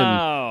Wow.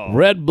 fucking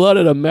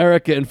Red-blooded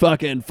American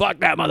fucking fuck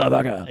that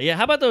motherfucker. Yeah,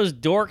 how about those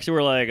dorks who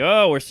were like,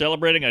 "Oh, we're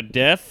celebrating a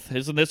death.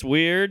 Isn't this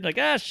weird?" Like,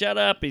 shut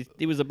up.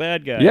 He was a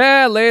bad guy.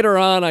 Yeah, later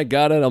on I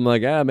got it. I'm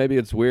like, maybe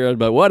it's weird,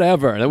 but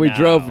whatever. And then we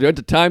went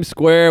to Times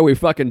Square. We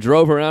fucking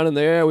drove around in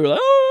there. We were like,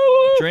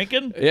 oh.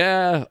 Drinking?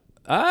 Yeah.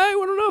 I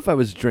don't know if I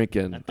was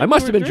drinking. I you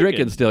must were have been drinking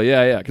drinking still.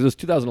 Yeah, because it was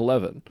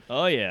 2011.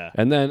 Oh, yeah.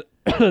 And then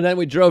then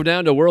we drove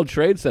down to World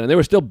Trade Center. They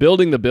were still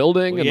building the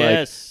building, and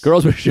Yes. like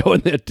girls were showing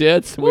their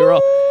tits. And we were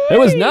all. It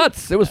was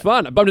nuts. It was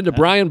fun. I bumped into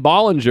Brian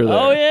Bollinger there.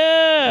 Oh,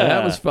 yeah.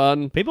 That was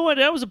fun. People went,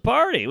 that was a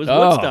party. It was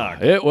Oh,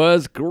 Woodstock. it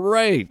was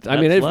great. I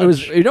mean, That's it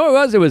was. lunch. You know what it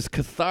was? It was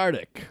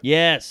cathartic.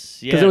 Yes.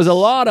 Because there was a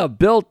lot of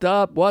built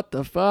up, what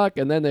the fuck,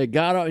 and then they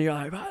got up, and you're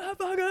like,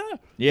 motherfucker.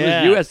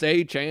 Yeah. It was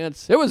USA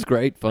chants. It was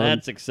great fun.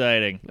 That's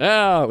exciting.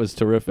 Oh, it was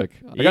terrific.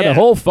 I got Yeah. the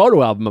whole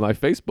photo album on my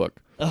Facebook.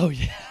 Oh,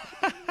 yeah.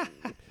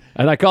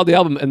 And I called the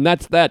album, and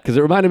that's that, because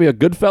it reminded me of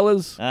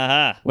Goodfellas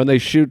Uh-huh. when they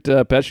shoot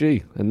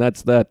Pesci, and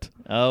that's that.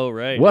 Oh,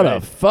 right. What right. a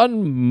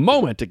fun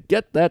moment to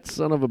get that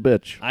son of a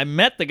bitch. I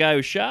met the guy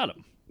who shot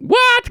him.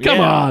 What? Come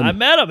Yeah, on. I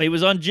met him. He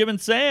was on Jim and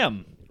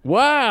Sam.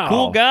 Wow.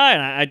 Cool guy.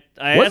 And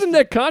I Wasn't asked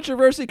there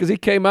controversy because he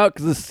came out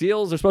because the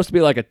SEALs are supposed to be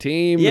like a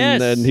team,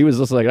 Yes. and then he was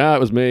just like, it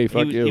was me,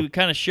 fuck you. He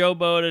kind of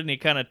showboated and he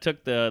kind of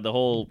took the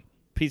whole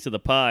piece of the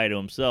pie to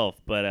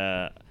himself.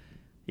 But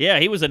yeah,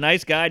 he was a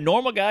nice guy,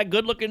 normal guy,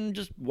 good looking,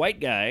 just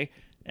white guy,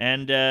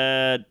 and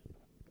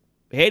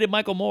hated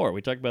Michael Moore.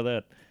 We talked about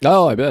that.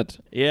 Oh, I bet.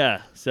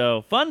 Yeah,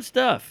 so fun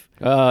stuff.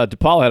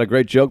 DePaul had a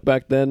great joke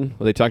back then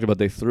where they talked about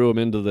they threw him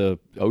into the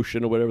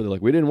ocean or whatever. They're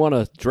like, we didn't want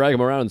to drag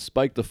him around and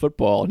spike the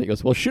football. And he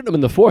goes, well, shooting him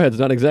in the forehead's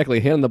not exactly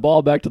handing the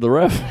ball back to the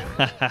ref.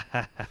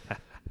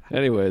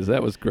 Anyways,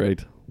 that was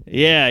great.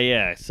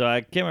 Yeah. So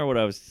I can't remember what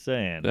I was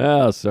saying.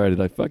 Oh, sorry,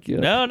 did I fuck you?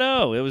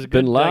 No, it was a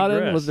good Bin Laden?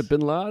 digress. Was it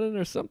Bin Laden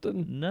or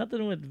something?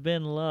 Nothing with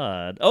Bin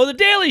Laden. Oh, The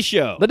Daily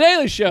Show. The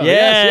Daily Show.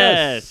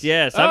 Yes.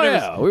 Oh, I've never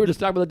yeah. We were just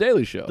talking about The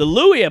Daily Show. The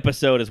Louis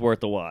episode is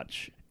worth a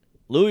watch.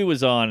 Louis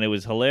was on. It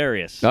was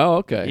hilarious. Oh,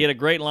 okay. He had a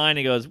great line.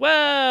 He goes,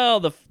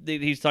 well,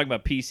 he's talking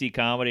about PC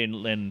comedy,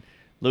 and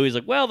Louis is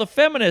like, well, the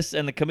feminists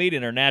and the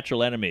comedian are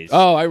natural enemies.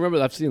 Oh, I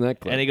remember. I've seen that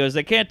clip. And he goes,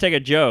 they can't take a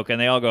joke.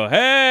 And they all go,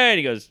 hey. And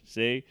he goes,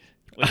 see?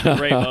 It was a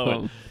great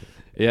moment.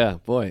 Yeah,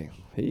 boy.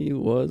 He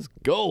was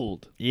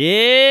gold.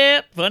 Yeah,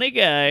 funny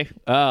guy.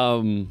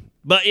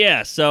 But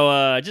yeah, so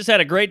I just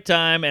had a great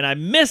time, and I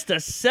missed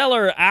a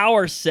Cellar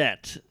Hour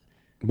set.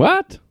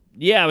 What?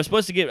 Yeah,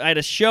 I had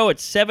a show at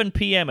 7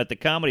 p.m. at the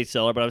Comedy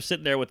Cellar, but I was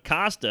sitting there with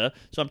Costa,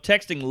 so I'm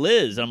texting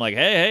Liz, and I'm like,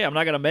 hey, I'm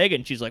not going to make it.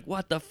 And she's like,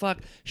 what the fuck?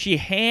 She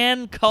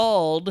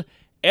hand-called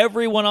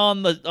everyone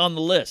on the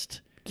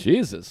list.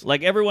 Jesus.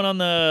 Like everyone on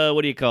the,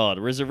 what do you call it,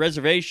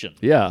 reservation.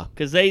 Yeah.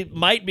 Because they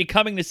might be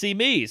coming to see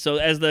me. So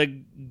as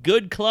the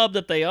good club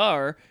that they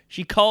are,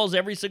 she calls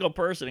every single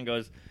person and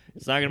goes,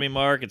 it's not going to be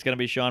Mark. It's going to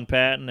be Sean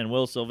Patton and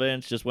Will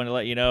Sylvinch. Just want to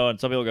let you know. And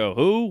some people go,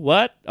 who?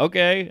 What?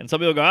 Okay. And some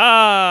people go,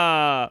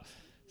 ah.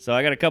 So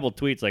I got a couple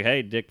tweets like,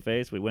 hey, dick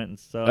face, we went and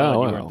saw Oh, and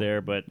wow. you weren't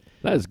there. But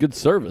That is good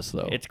service,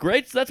 though. it's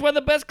great. So that's why the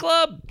best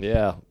club.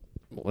 Yeah.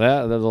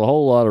 Well, there's a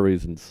whole lot of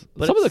reasons.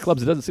 But Some of the it's-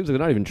 clubs, it doesn't seem like they're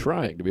not even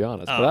trying, to be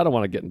honest. But Oh. I don't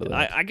want to get into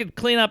that. I could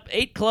clean up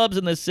 8 clubs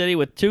in this city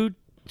with two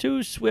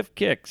swift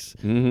kicks.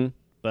 Mm-hmm.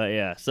 But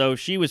yeah, so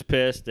she was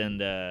pissed, and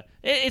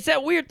it's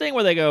that weird thing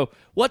where they go,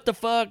 what the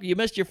fuck? You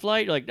missed your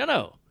flight? You're like,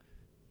 no.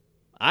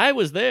 I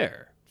was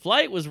there.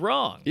 Flight was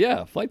wrong.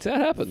 Yeah, flights, that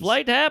happens.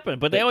 Flight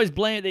happened, but they always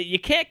blame it. You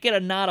can't get a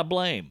not a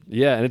blame.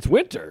 Yeah, and it's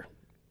winter.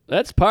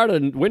 That's part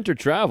of winter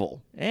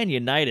travel. And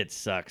United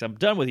sucks. I'm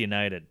done with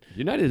United.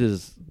 United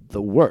is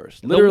the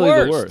worst. Literally the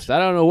worst. worst. I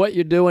don't know what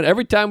you're doing.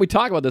 Every time we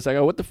talk about this, I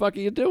go, what the fuck are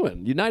you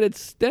doing? United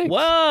stinks.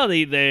 Well,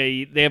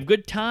 they have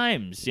good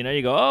times. You know,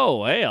 you go,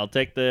 oh, hey, I'll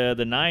take the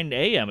 9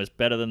 a.m. It's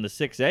better than the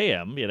 6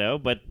 a.m., you know.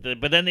 But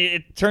then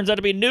it turns out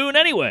to be noon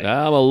anyway.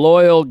 I'm a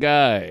loyal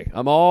guy.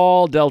 I'm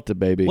all Delta,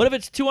 baby. What if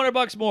it's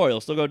 $200 more?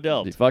 You'll still go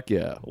Delta. Fuck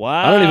yeah.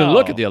 Wow. I don't even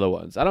look at the other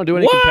ones. I don't do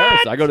any What?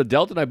 comparison. I go to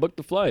Delta and I book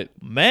the flight.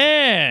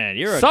 Man,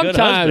 you're a good husband.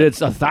 Sometimes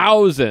it's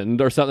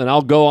 1,000 or something.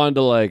 I'll go on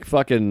to like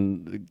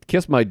fucking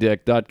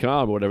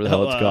kissmydick.com or whatever the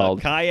hell it's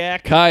called.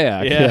 Kayak.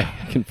 Kayak. Yeah.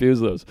 Yeah. Confuse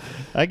those.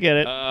 I get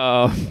it.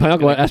 My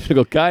uncle asked me to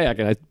go kayak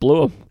and I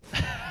blew him.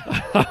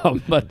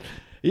 But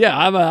yeah,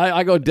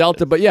 I go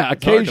Delta. But yeah,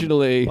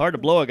 occasionally. Hard to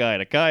blow a guy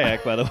in a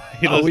kayak, by the way.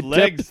 Oh, Those we tipped a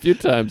legs. few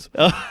times.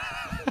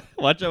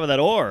 Watch out with that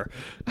oar.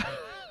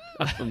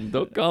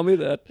 Don't call me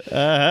that.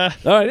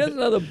 Uh-huh. All right, here's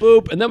another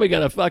boop, and then we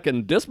got a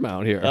fucking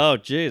dismount here. Oh,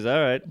 jeez.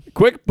 All right.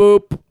 Quick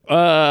boop.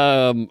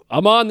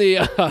 I'm on the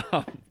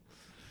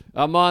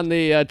I'm on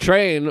the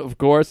train, of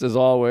course, as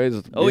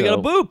always. Oh, we got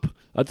a boop.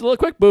 That's a little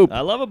quick boop. I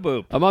love a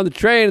boop. I'm on the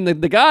train,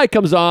 and the guy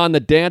comes on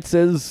that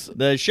dances.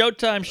 The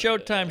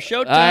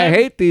Showtime. I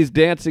hate these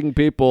dancing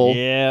people.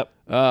 Yeah.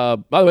 By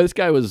the way, this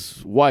guy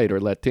was white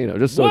or Latino,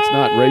 just so it's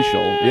not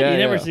racial. Yeah, You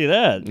never yeah. see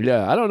that.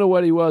 Yeah, I don't know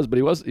what he was, but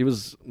he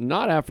was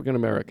not African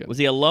American. Was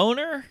he a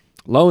loner?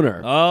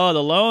 Loner. Oh, the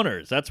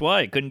loners. That's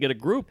why he couldn't get a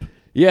group.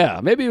 Yeah,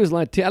 maybe he was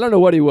Latino. I don't know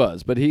what he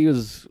was, but he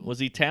was. Was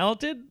he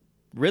talented?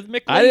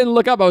 rhythmically? I didn't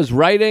look up. I was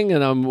writing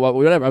and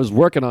whatever. I was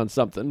working on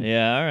something.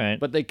 Yeah, all right.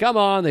 But they come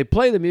on, they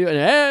play the music, and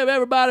hey,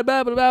 everybody,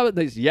 blah, blah, blah,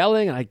 they're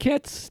yelling, and I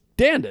can't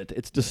stand it.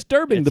 It's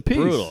disturbing the peace.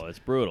 It's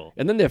brutal.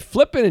 And then they're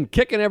flipping and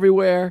kicking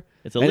everywhere.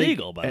 It's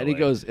illegal, by the way. And he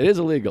goes, it is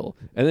illegal.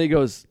 And then he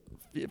goes,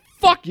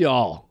 fuck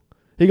y'all.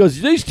 He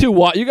goes, these two,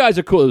 you guys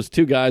are cool. Those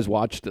two guys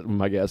watched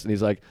them, I guess. And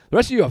he's like, the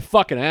rest of you are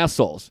fucking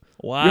assholes.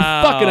 Wow.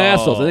 You're fucking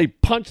assholes. And then he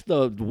punched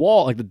the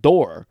wall, like the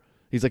door.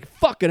 He's like,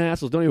 fucking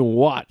assholes, don't even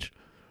watch.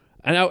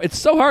 And now it's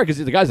so hard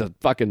because the guy's a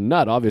fucking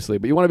nut, obviously.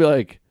 But you want to be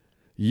like,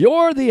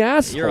 you're the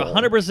asshole. You're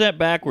 100%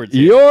 backwards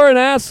here. You're an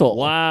asshole.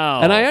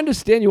 Wow. And I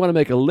understand you want to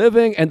make a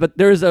living, but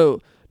there's a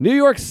New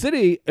York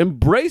City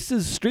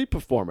embraces street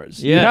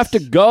performers. You Yes. have to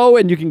go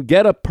and you can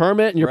get a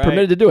permit and you're Right.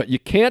 permitted to do it. You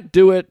can't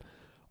do it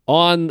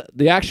on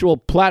the actual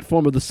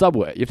platform of the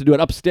subway. You have to do it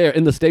upstairs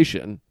in the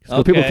station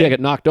so people Okay. can't get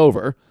knocked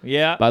over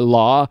Yeah. by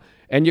law.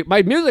 And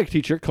my music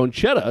teacher,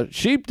 Conchetta,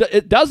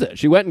 it does it.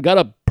 She went and got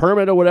a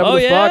permit or whatever Oh,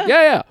 the yeah? fuck.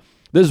 Yeah.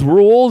 There's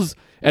rules,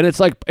 and it's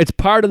like it's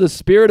part of the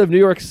spirit of New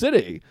York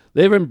City.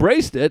 They've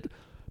embraced it,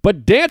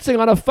 but dancing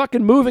on a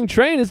fucking moving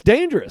train is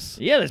dangerous.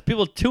 Yeah, there's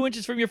people 2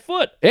 inches from your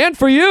foot. And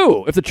for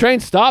you, if the train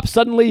stops,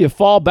 suddenly you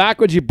fall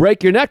backwards, you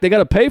break your neck. They got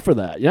to pay for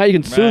that. You know, you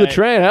can sue the Right,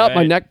 train. Help,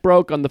 my right. neck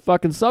broke on the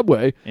fucking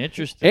subway.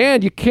 Interesting.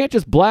 And you can't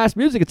just blast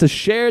music. It's a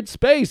shared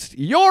space.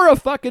 You're a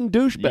fucking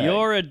douchebag.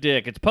 You're a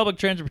dick. It's public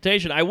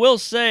transportation. I will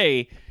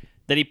say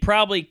that he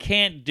probably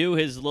can't do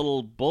his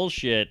little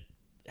bullshit,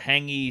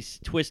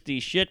 hangy, twisty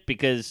shit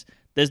because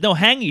there's no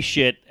hangy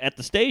shit at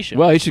the station.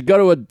 Well, you should go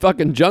to a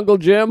fucking jungle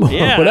gym or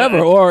Yeah, whatever,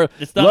 or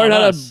it's not learn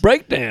on how us. to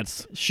break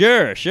dance.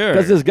 Sure.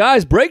 Because there's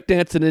guys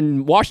breakdancing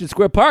in Washington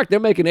Square Park.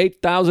 They're making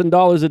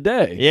 $8,000 a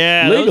day.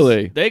 Yeah,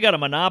 legally. they got a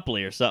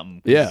monopoly or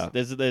something. 'Cause Yeah.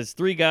 there's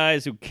 3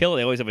 guys who kill it.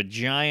 They always have a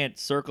giant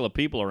circle of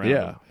people around. Yeah,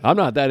 them. I'm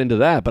not that into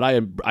that, but I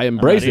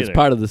embrace it as either.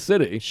 part of the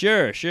city.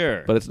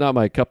 Sure. But it's not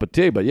my cup of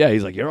tea. But yeah,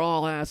 he's like, you're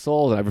all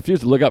assholes, and I refuse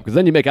to look up because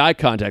then you make eye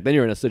contact. Then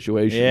you're in a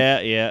situation. Yeah.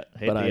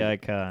 Hate But the I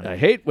icon.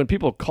 hate when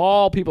people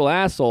call people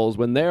assholes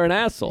when they're an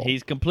asshole.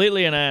 He's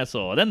completely an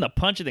asshole. And then the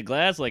punch in the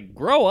glass, like,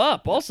 grow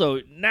up.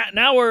 Also,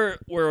 now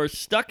we're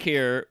stuck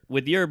here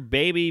with your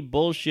baby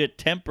bullshit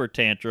temper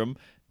tantrum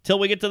till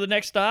we get to the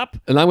next stop.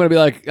 And I'm gonna be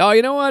like, oh,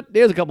 you know what?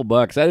 Here's a couple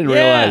bucks. I didn't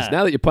Yeah. realize.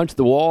 Now that you punched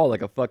the wall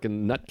like a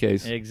fucking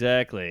nutcase.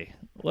 Exactly.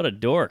 What a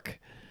dork.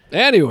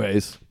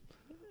 Anyways,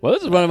 well,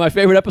 this is one of my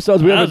favorite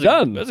episodes we've ever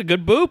done. That's a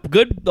good boop.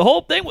 Good. The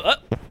whole thing.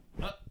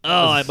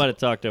 I might have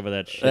talked over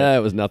that shit.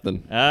 It was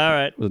nothing. All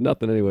right. It was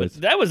nothing, anyways.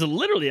 That was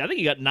literally, I think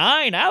you got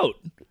 9 out.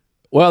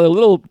 Well, the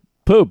little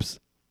poops.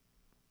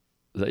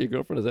 Is that your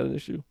girlfriend? Is that an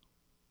issue?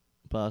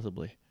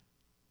 Possibly.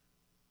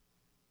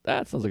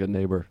 That sounds like a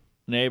neighbor.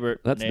 Neighbor.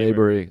 That's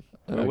neighbory.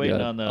 We're Oh, waiting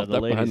God. on I'll the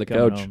duck lady behind the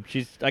coming couch.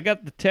 home. I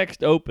got the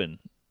text open,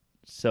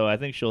 so I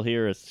think she'll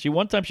hear us.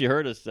 One time she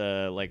heard us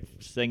like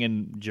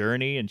singing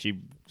Journey, and she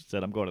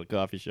said, "I'm going to the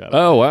coffee shop."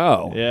 Oh,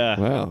 wow. Yeah.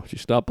 Wow. She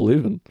stopped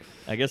believing.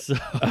 I guess so.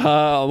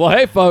 Well,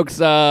 hey, folks.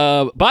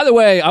 By the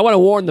way, I want to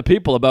warn the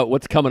people about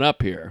what's coming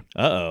up here.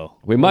 Uh-oh.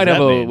 We What might does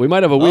have that a mean? we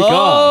might have a week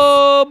off.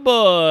 Oh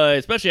boy!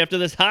 Especially after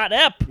this hot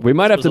ep. We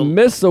might have This to was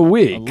miss a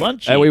week.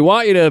 lunchy. And we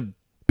want you to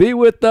be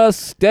with us,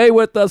 stay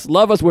with us,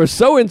 love us. We're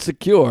so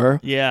insecure.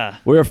 Yeah.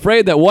 We're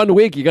afraid that 1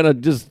 week you're gonna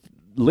just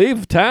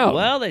leave town.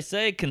 Well, they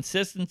say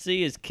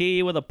consistency is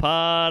key with a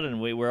pod, and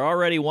we're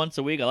already once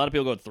a week. A lot of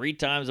people go 3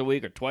 times a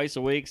week or twice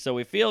a week, so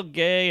we feel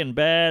gay and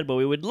bad, but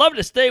we would love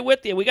to stay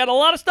with you. We got a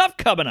lot of stuff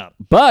coming up.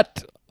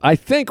 But I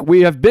think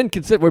we have been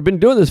we've been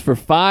doing this for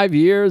 5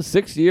 years,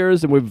 6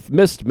 years, and we've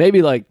missed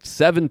maybe like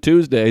 7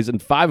 Tuesdays, and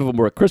 5 of them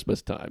were at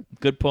Christmas time.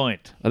 Good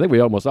point. I think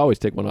we almost always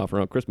take one off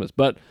around Christmas,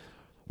 but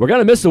we're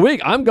going to miss a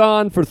week. I'm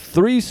gone for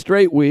 3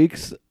 straight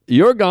weeks.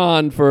 You're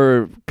gone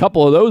for a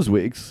couple of those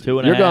weeks. 2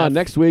 and a You're half. gone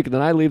next week, and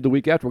then I leave the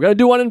week after. We're going to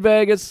do one in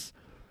Vegas,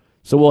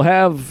 so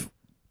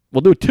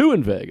we'll do 2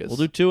 in Vegas. We'll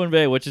do 2 in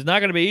Vegas, which is not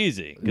going to be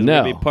easy because No.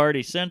 we're going to be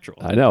party central.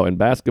 I know, and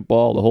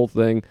basketball, the whole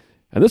thing.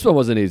 And this one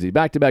wasn't easy,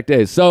 back-to-back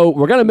days. So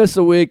we're going to miss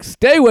a week.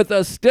 Stay with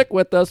us. Stick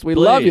with us. We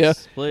love you.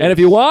 Please. And if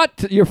you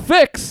want your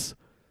fix,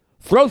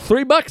 throw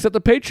 $3 at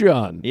the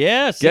Patreon.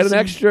 Yes. Get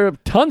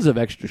tons of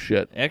extra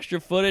shit.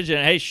 Extra footage.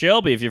 And hey,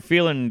 Shelby, if you're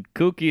feeling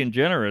kooky and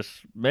generous,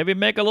 maybe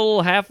make a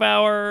little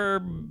half-hour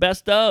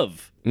best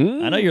of.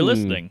 I know you're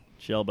listening,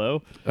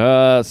 Shelbo.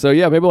 So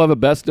yeah, maybe we'll have a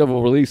best of.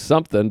 We'll release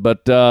something,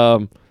 but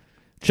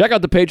check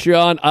out the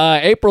Patreon.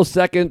 April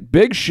 2nd,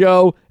 big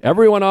show.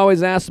 Everyone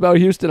always asks about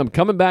Houston. I'm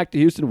coming back to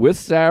Houston with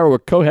Sarah. We're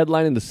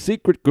co-headlining the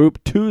Secret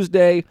Group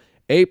Tuesday,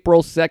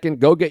 April 2nd.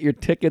 Go get your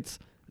tickets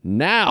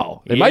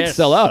now. They might Yes.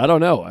 sell out. I don't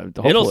know.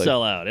 Hopefully. It'll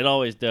sell out. It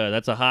always does.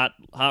 That's a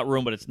hot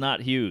room, but it's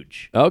not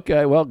huge.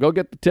 Okay, well, go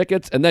get the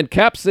tickets. And then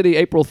Cap City,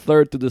 April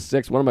 3rd to the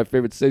 6th. One of my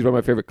favorite cities, one of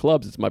my favorite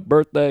clubs. It's my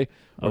birthday.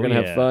 We're Oh, going to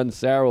yeah. have fun.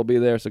 Sarah will be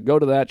there. So go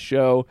to that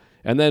show.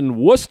 And then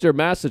Worcester,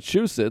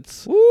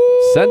 Massachusetts.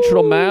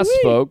 Central Mass,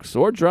 folks.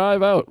 Or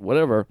drive out,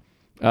 whatever.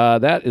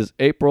 That is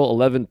April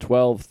 11,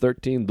 12,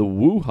 13. The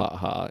Woo Ha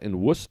Ha in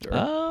Worcester.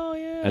 Oh,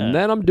 yeah. And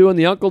then I'm doing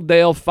the Uncle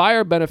Dale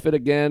Fire Benefit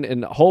again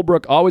in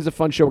Holbrook. Always a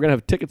fun show. We're going to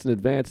have tickets in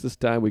advance this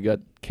time. We got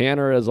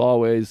Canner, as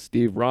always,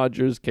 Steve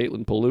Rogers,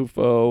 Caitlin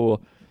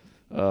Palufo,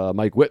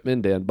 Mike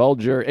Whitman, Dan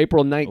Bulger.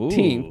 April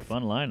 19th. Ooh,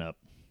 fun lineup.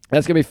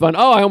 That's going to be fun.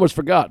 Oh, I almost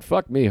forgot.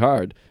 Fuck me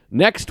hard.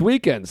 Next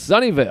weekend,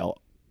 Sunnyvale,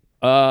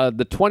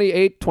 the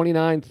 28th,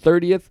 29th,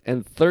 30th,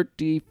 and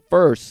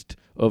 31st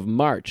of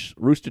March.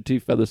 Rooster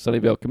Teeth Feathers,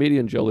 Sunnyvale,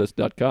 comedian,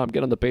 JoeList.com.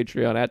 Get on the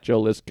Patreon at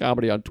JoeList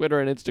Comedy on Twitter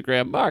and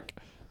Instagram. Mark.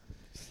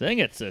 Sing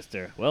it,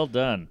 sister. Well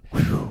done.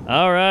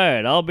 All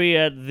right. I'll be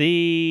at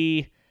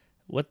the,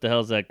 what the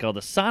hell is that called?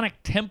 The Sonic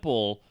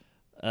Temple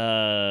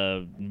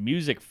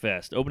Music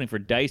Fest, opening for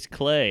Dice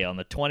Clay on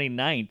the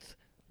 29th.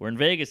 We're in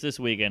Vegas this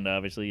weekend,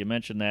 obviously. You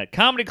mentioned that.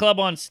 Comedy Club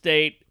on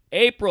State,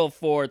 April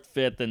 4th,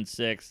 5th, and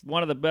 6th.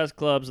 One of the best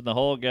clubs in the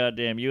whole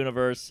goddamn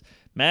universe.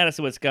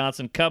 Madison,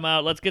 Wisconsin. Come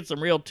out. Let's get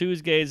some real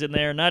Tuesdays in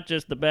there, not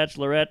just the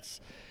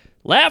Bachelorettes.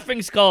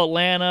 Laughing Skull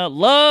Atlanta.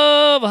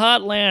 Love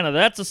Hotlanta.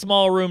 That's a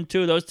small room,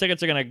 too. Those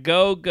tickets are going to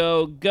go,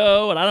 go,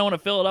 go. And I don't want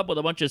to fill it up with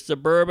a bunch of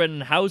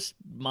suburban house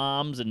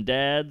moms and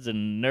dads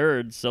and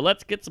nerds. So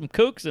let's get some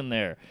kooks in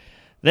there.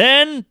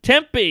 Then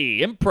Tempe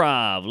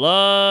Improv.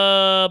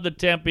 Love the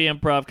Tempe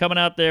Improv. Coming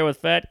out there with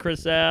Fat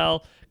Chris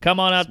Al. Come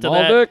on out Small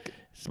to that. dick.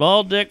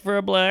 Small Dick for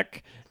a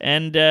Black.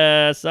 And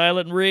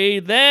Silent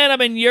Reed. Then I'm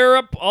in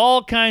Europe.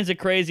 All kinds of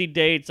crazy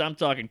dates. I'm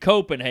talking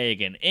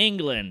Copenhagen,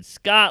 England,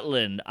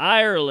 Scotland,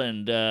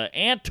 Ireland,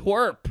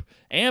 Antwerp,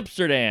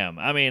 Amsterdam.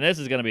 I mean, this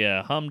is going to be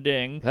a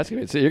humding. That's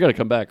gonna be, so you're going to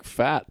come back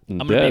fat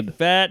and I'm going to dead. be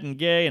fat and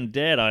gay and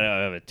dead.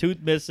 I have a tooth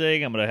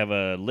missing. I'm going to have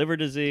a liver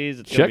disease.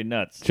 It's going to be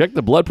nuts. Check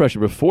the blood pressure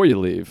before you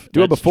leave.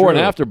 Do it That's before and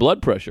true. after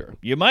blood pressure.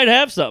 You might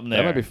have something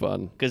there. That might be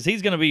fun. Because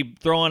he's going to be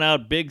throwing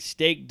out big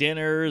steak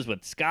dinners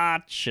with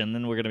scotch, and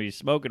then we're going to be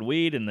smoking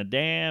weed in the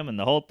dam and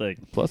the whole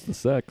thing. Plus the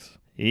sex.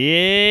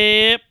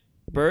 Yep.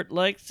 Bert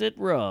likes it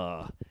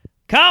raw.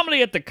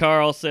 Comedy at the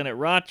Carlson at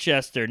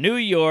Rochester, New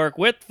York,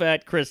 with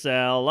Fat Chris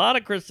Al. A lot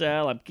of Chris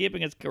Al. I'm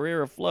keeping his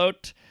career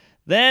afloat.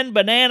 Then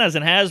Bananas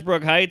in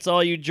Hasbrook Heights.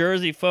 All you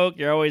Jersey folk,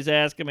 you're always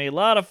asking me. A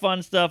lot of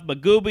fun stuff.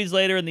 Magoobies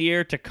later in the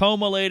year.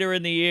 Tacoma later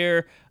in the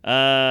year.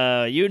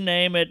 You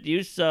name it.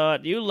 You saw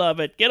it. You love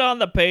it. Get on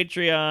the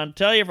Patreon.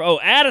 Tell your... Oh,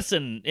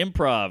 Addison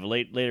Improv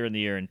later in the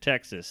year in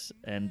Texas.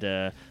 And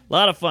a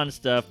lot of fun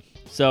stuff.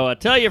 So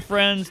tell your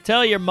friends.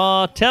 Tell your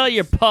ma. Tell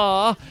your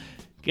pa.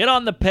 Get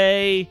on the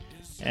pay.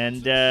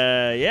 And,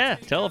 yeah,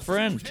 tell a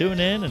friend.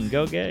 Tune in and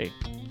go gay.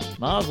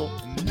 Mazel.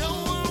 No